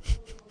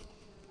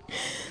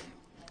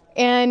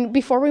 And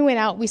before we went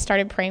out, we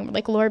started praying. We're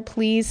like, Lord,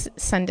 please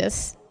send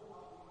us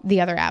the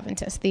other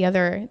Adventists, the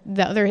other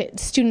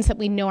students that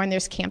we know on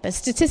this campus.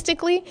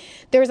 Statistically,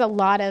 there's a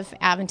lot of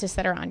Adventists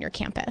that are on your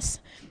campus.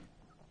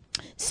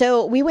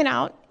 So we went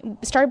out,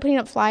 started putting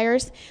up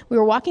flyers. We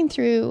were walking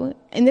through,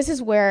 and this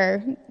is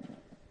where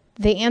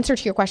the answer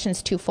to your question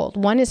is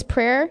twofold. One is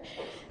prayer.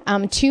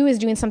 Two is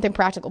doing something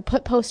practical.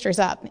 Put posters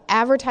up.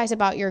 Advertise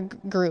about your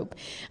group.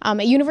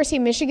 At University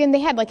of Michigan, they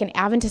had like an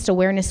Adventist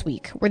Awareness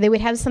Week where they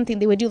would have something.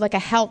 They would do like a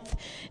health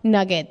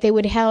nugget. They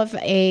would have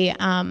they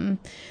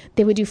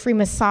would do free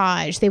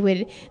massage. They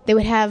would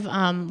have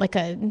like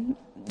a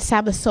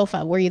Sabbath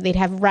sofa where they'd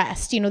have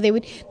rest. They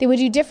would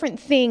do different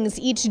things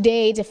each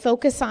day to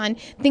focus on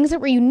things that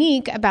were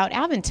unique about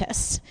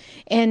Adventists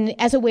and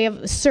as a way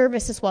of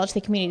service as well to the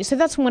community. So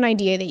that's one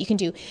idea that you can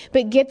do.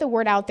 But get the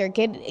word out there.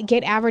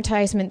 Get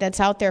advertisement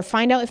that's out there.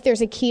 Find out if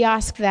there's a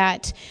kiosk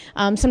that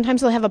sometimes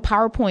they'll have a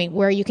PowerPoint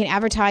where you can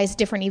advertise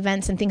different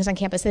events and things on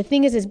campus. The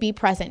thing is be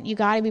present. You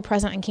got to be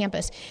present on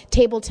campus.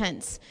 Table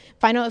tents.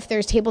 Find out if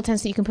there's table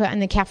tents that you can put in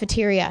the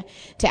cafeteria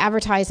to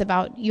advertise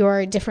about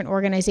your different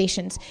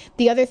organizations.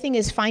 The other thing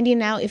is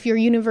finding out if your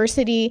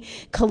university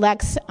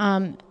collects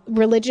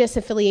religious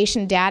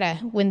affiliation data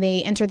when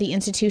they enter the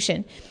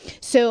institution.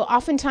 So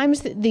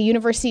oftentimes the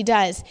university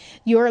does.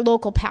 Your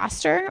local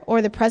pastor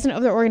or the president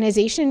of the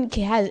organization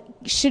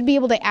should be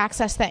able to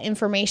access that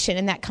information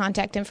and that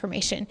contact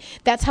information.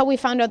 That's how we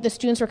found out the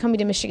students were coming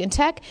to Michigan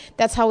Tech.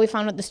 That's how we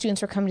found out the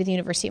students were coming to the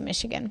University of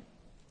Michigan.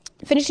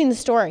 Finishing the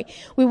story,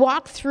 we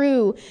walked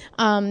through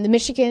the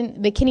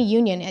McKinney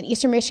Union at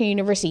Eastern Michigan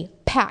University,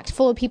 packed,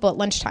 full of people at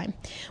lunchtime.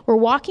 We're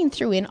walking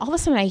through, and all of a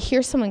sudden I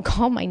hear someone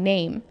call my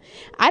name.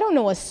 I don't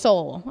know a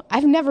soul.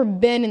 I've never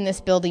been in this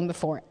building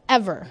before,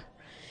 ever.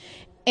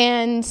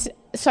 And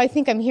so I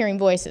think I'm hearing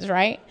voices,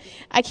 right?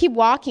 I keep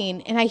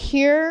walking, and I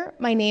hear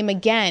my name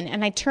again,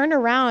 and I turn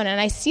around,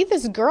 and I see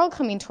this girl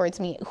coming towards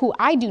me who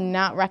I do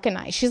not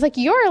recognize. She's like,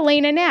 "You're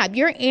Alanna Knapp.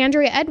 You're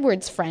Andrea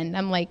Edwards' friend."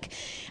 I'm like,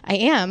 "I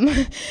am."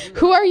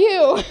 "Who are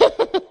you?"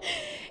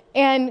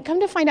 And come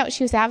to find out,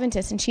 she was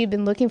Adventist, and she had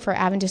been looking for an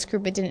Adventist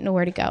group but didn't know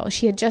where to go.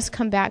 She had just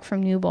come back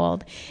from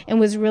Newbold and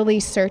was really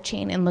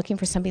searching and looking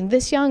for something.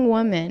 This young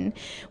woman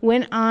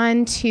went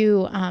on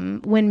to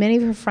win many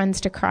of her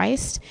friends to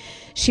Christ.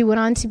 She went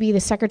on to be the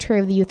secretary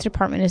of the youth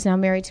department, is now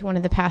married to one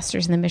of the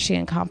pastors in the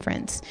Michigan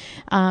Conference.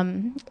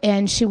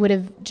 And she would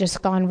have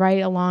just gone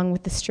right along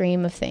with the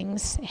stream of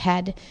things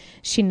had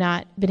she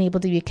not been able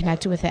to be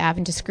connected with the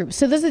Adventist group.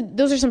 So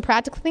those are some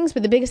practical things,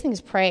 but the biggest thing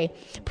is pray.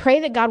 Pray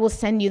that God will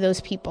send you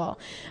those people.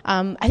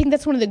 I think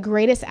that's one of the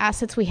greatest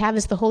assets we have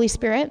is the Holy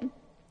Spirit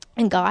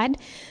and God.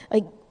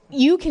 Like,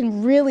 you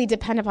can really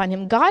depend upon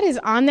him. God is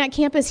on that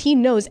campus. He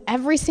knows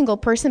every single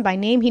person by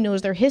name. He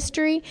knows their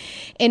history.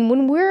 And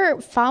when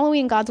we're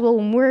following God's will,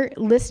 when we're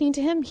listening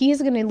to him, he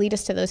is going to lead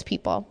us to those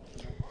people.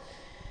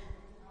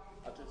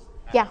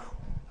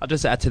 I'll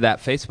just add to that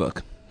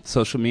Facebook,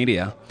 social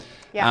media.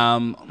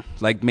 Yeah.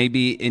 Like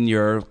maybe in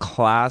your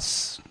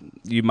class,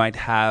 you might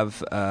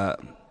have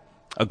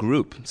a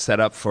group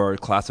set up for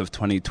class of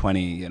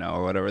 2020,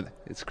 or whatever.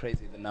 It's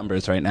crazy, the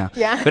numbers right now.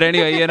 Yeah. But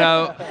anyway,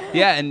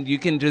 yeah, and you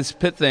can just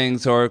put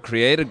things or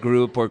create a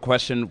group or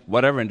question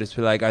whatever and just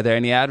be like, are there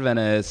any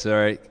Adventists?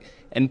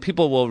 And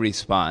people will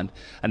respond.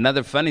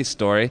 Another funny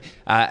story,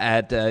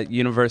 at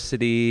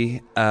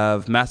University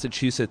of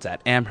Massachusetts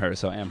at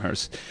Amherst,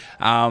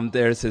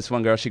 there's this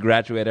one girl, she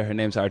graduated, her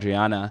name's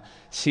Adriana.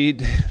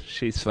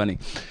 She's funny.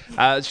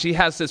 She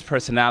has this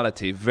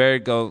personality, very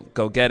go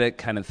get it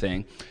kind of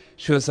thing.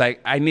 She was like,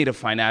 I need to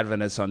find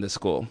Adventists on this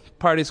school.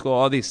 Party school,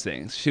 all these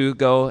things. She would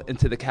go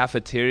into the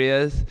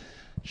cafeterias.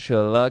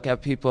 She'll look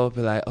at people,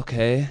 be like,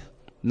 okay,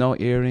 no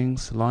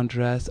earrings,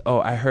 laundress. Oh,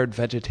 I heard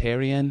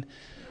vegetarian.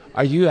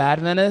 Are you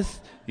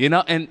Adventist?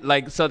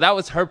 And so that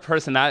was her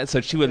personality.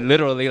 So she would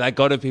literally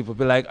go to people,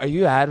 be like, are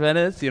you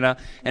Adventist?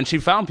 And she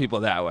found people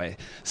that way.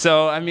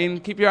 So,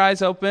 keep your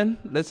eyes open.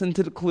 Listen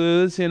to the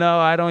clues.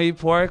 I don't eat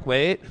pork.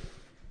 Wait.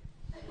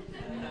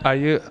 Are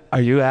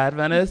you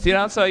Adventist?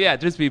 So yeah,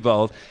 just be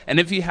bold. And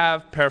if you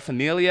have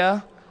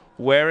paraphernalia,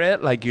 wear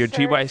it, like your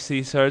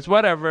GYC shirts,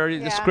 whatever,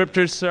 the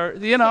scriptures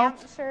shirt,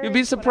 you'd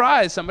be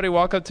surprised. Somebody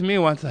walked up to me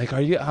once, like, are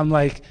you? I'm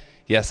like,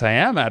 yes, I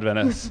am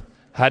Adventist.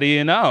 How do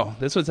you know?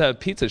 This was at a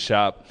pizza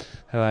shop.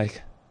 They're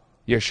like,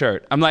 your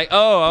shirt. I'm like,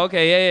 oh,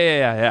 okay,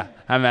 yeah.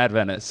 I'm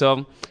Adventist.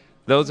 So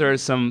those are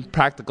some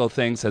practical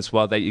things as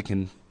well that you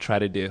can try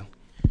to do.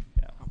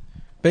 Yeah.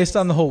 Based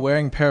on the whole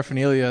wearing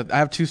paraphernalia, I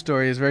have two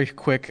stories very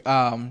quick.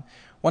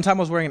 One time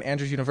I was wearing an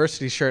Andrews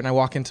University shirt and I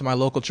walk into my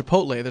local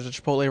Chipotle. There's a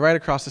Chipotle right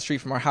across the street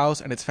from our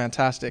house and it's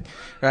fantastic,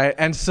 right?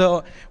 And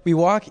so I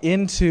walk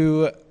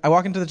into the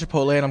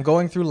Chipotle and I'm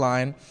going through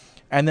line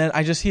and then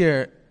I just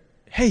hear,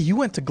 "Hey, you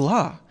went to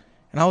GLA."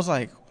 And I was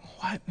like,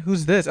 "What?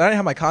 Who's this?" And I didn't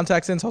have my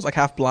contacts in, so I was like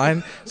half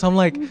blind. So I'm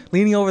like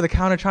leaning over the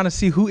counter trying to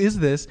see who is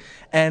this.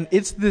 And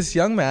it's this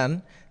young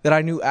man that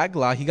I knew at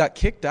GLA. He got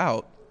kicked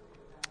out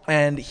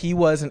and he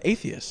was an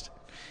atheist.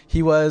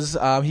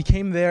 He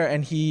came there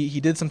and he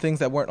did some things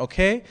that weren't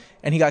okay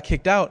and he got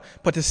kicked out.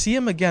 But to see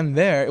him again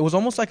there, it was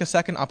almost like a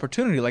second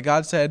opportunity. Like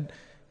God said,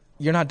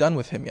 "You're not done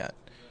with him yet."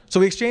 So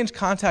we exchanged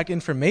contact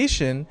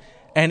information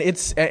and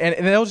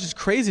that was just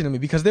crazy to me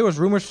because there was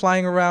rumors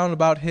flying around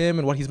about him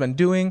and what he's been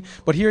doing.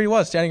 But here he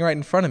was standing right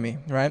in front of me,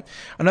 right?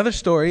 Another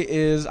story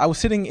is I was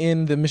sitting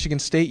in the Michigan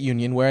State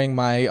Union wearing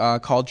my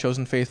Called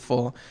Chosen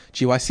Faithful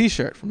GYC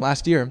shirt from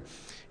last year.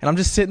 And I'm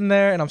just sitting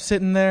there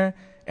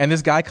and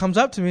this guy comes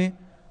up to me,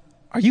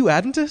 "Are you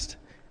Adventist?"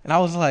 And I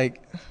was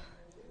like,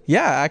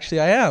 "Yeah,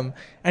 actually I am."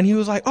 And he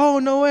was like, "Oh,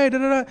 no way,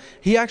 da-da-da."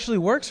 He actually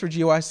works for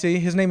GYC.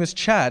 His name is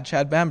Chad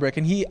Bambrick.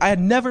 And I had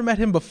never met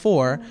him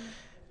before.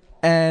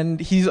 And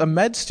he's a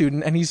med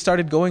student, and he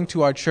started going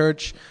to our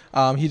church.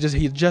 He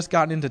had just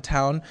gotten into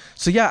town.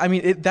 So yeah, I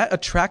mean, that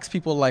attracts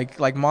people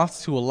like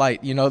moths to a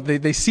light. You know,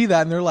 they see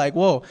that and they're like,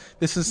 "Whoa,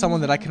 this is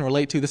someone that I can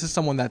relate to. This is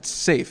someone that's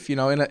safe." You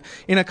know,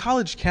 in a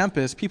college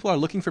campus, people are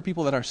looking for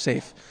people that are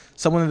safe,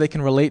 someone that they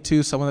can relate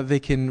to, someone that they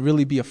can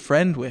really be a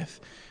friend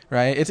with.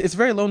 Right? It's a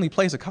very lonely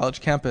place, a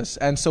college campus,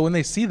 and so when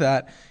they see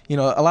that, you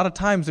know, a lot of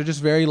times they're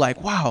just very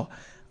like, "Wow,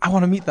 I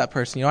want to meet that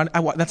person." You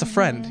know, that's a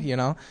friend. You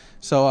know,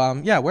 so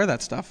yeah, wear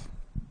that stuff.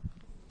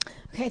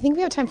 Okay, I think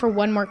we have time for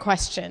one more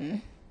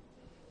question.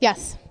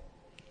 Yes?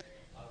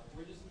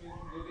 We're just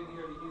moving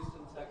here to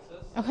Houston,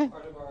 Texas. Okay.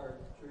 Part of our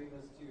dream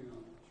is to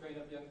train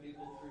up young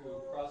people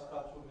through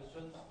cross-cultural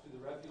missions to the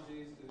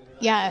refugees, to the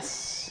international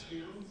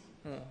students.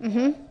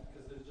 Because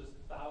there's just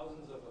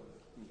thousands of them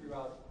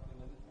throughout.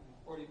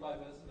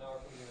 45 minutes an hour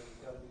from here, there's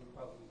got to be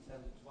probably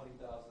 10 to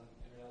 20,000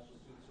 international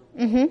students from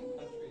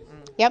countries.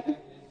 Yep.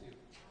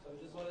 So I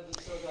just wanted to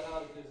throw that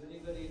out. If there's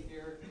anybody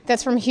here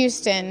that's from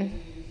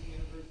Houston,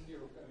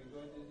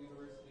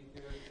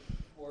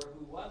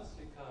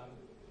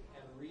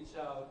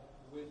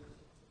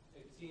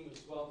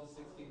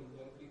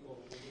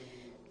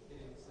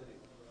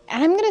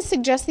 and I'm going to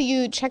suggest that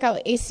you check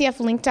out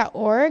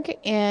acflink.org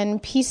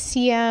and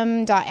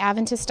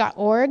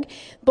pcm.adventist.org.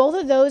 Both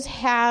of those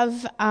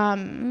have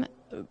a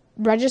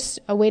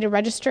way to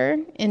register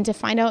and to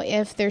find out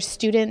if there's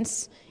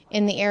students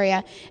in the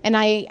area. And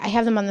I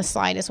have them on the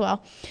slide as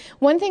well.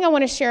 One thing I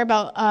want to share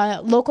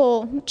about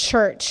local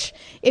church.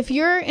 If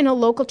you're in a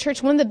local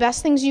church, one of the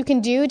best things you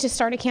can do to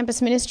start a campus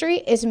ministry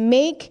is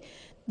make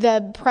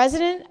the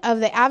president of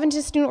the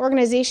Adventist Student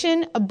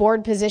Organization a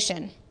board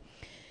position.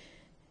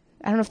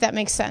 I don't know if that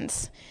makes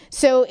sense.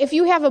 So if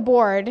you have a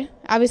board,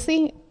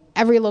 obviously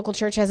every local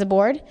church has a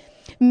board,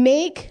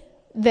 make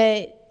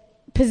the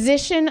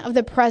position of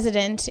the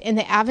president in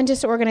the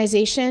Adventist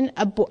organization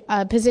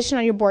a position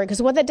on your board,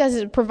 because what that does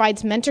is it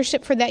provides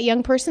mentorship for that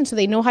young person so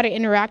they know how to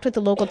interact with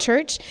the local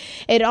church.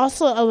 It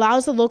also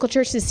allows the local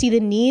church to see the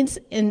needs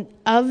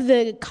of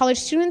the college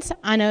students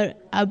on a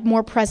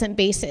more present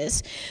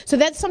basis. So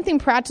that's something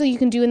practical you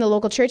can do in the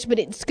local church, but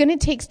it's going to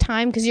take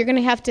time because you're going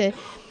to have to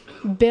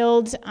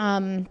build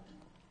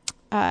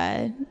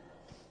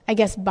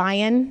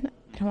buy-in.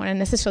 I don't want to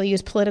necessarily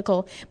use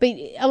political, but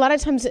a lot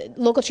of times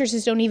local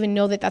churches don't even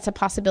know that that's a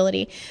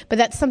possibility. But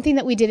that's something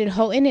that we did at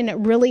Houghton, and it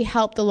really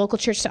helped the local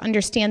church to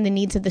understand the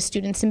needs of the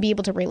students and be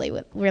able to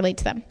relate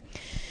to them.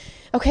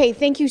 Okay,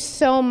 thank you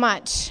so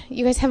much.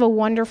 You guys have a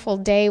wonderful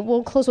day.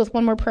 We'll close with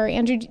one more prayer.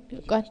 Andrew,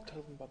 go ahead.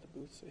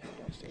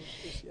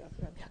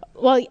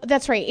 Well,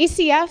 that's right.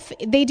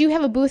 ACF, they do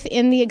have a booth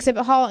in the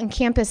exhibit hall, and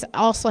campus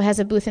also has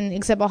a booth in the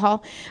exhibit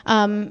hall.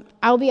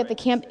 I'll be at the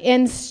camp,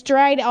 and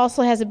Stride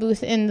also has a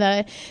booth in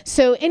the,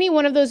 so any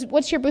one of those,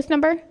 what's your booth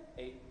number?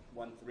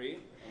 813,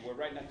 and we're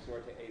right next door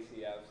to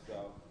ACF,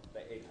 so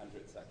the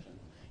 800 section.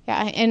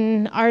 Yeah,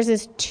 and ours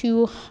is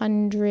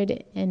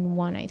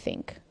 201, I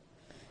think.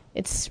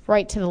 It's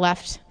right to the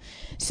left.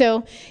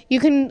 So you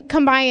can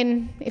come by,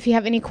 and if you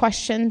have any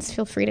questions,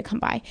 feel free to come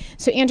by.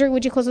 So Andrew,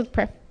 would you close with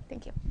prayer?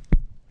 Thank you.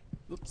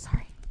 Oops,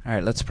 sorry. All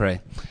right, let's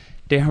pray.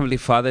 Dear Heavenly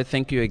Father,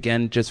 thank you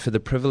again just for the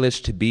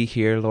privilege to be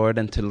here, Lord,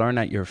 and to learn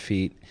at your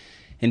feet.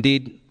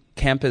 Indeed,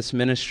 campus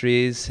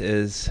ministries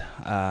is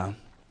a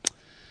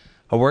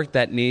work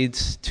that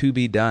needs to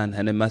be done,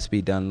 and it must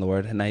be done,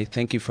 Lord. And I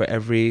thank you for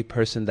every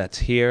person that's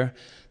here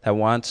that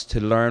wants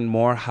to learn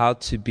more how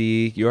to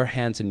be your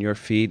hands and your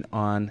feet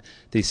on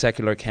these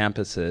secular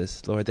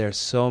campuses. Lord, there are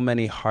so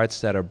many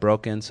hearts that are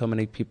broken, so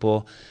many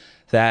people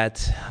that,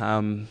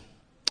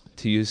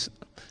 to use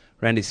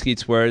Randy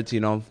Skeet's words,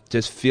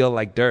 just feel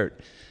like dirt.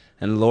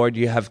 And Lord,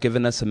 you have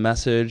given us a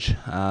message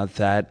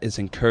that is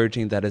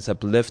encouraging, that is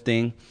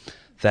uplifting,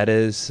 that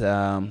is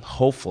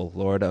hopeful,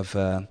 Lord, of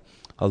a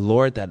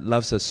Lord that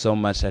loves us so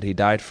much that he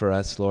died for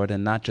us, Lord.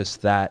 And not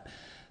just that,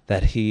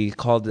 that He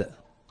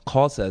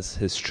calls us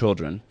His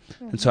children.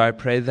 And so I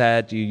pray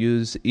that you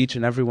use each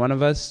and every one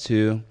of us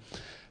to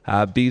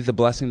be the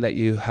blessing that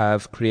you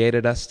have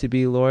created us to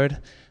be, Lord,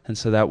 and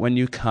so that when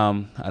you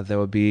come, there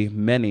will be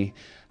many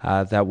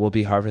that will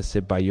be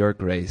harvested by your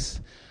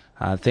grace.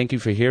 Thank you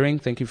for hearing.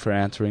 Thank you for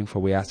answering, for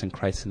we ask in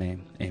Christ's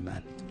name.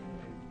 Amen.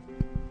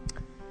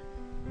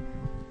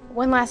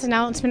 One last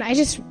announcement. I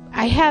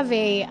have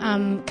a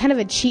kind of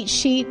a cheat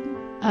sheet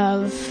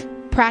of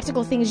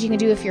practical things you can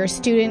do if you're a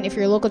student, if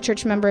you're a local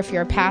church member, if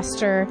you're a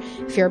pastor,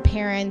 if you're a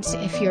parent,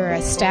 if you're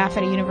a staff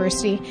at a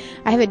university.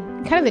 I have a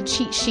kind of a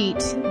cheat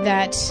sheet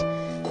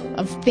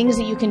of things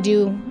that you can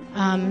do.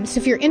 So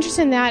if you're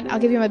interested in that, I'll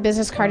give you my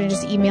business card and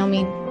just email me,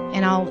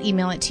 and I'll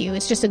email it to you.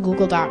 It's just a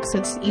Google Doc, so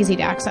it's easy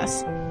to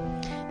access.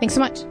 Thanks so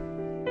much.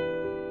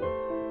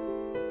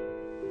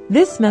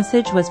 This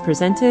message was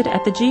presented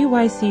at the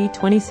GYC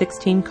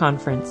 2016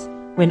 conference,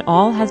 When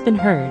All Has Been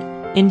Heard,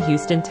 in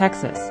Houston,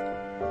 Texas.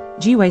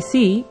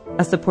 GYC,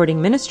 a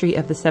supporting ministry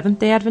of the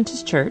Seventh-day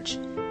Adventist Church,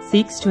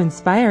 seeks to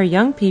inspire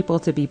young people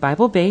to be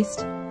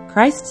Bible-based,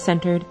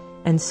 Christ-centered,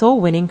 and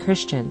soul-winning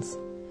Christians.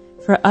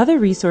 For other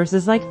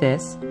resources like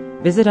this,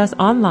 visit us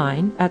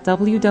online at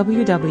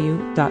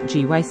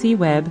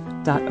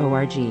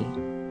www.gycweb.org.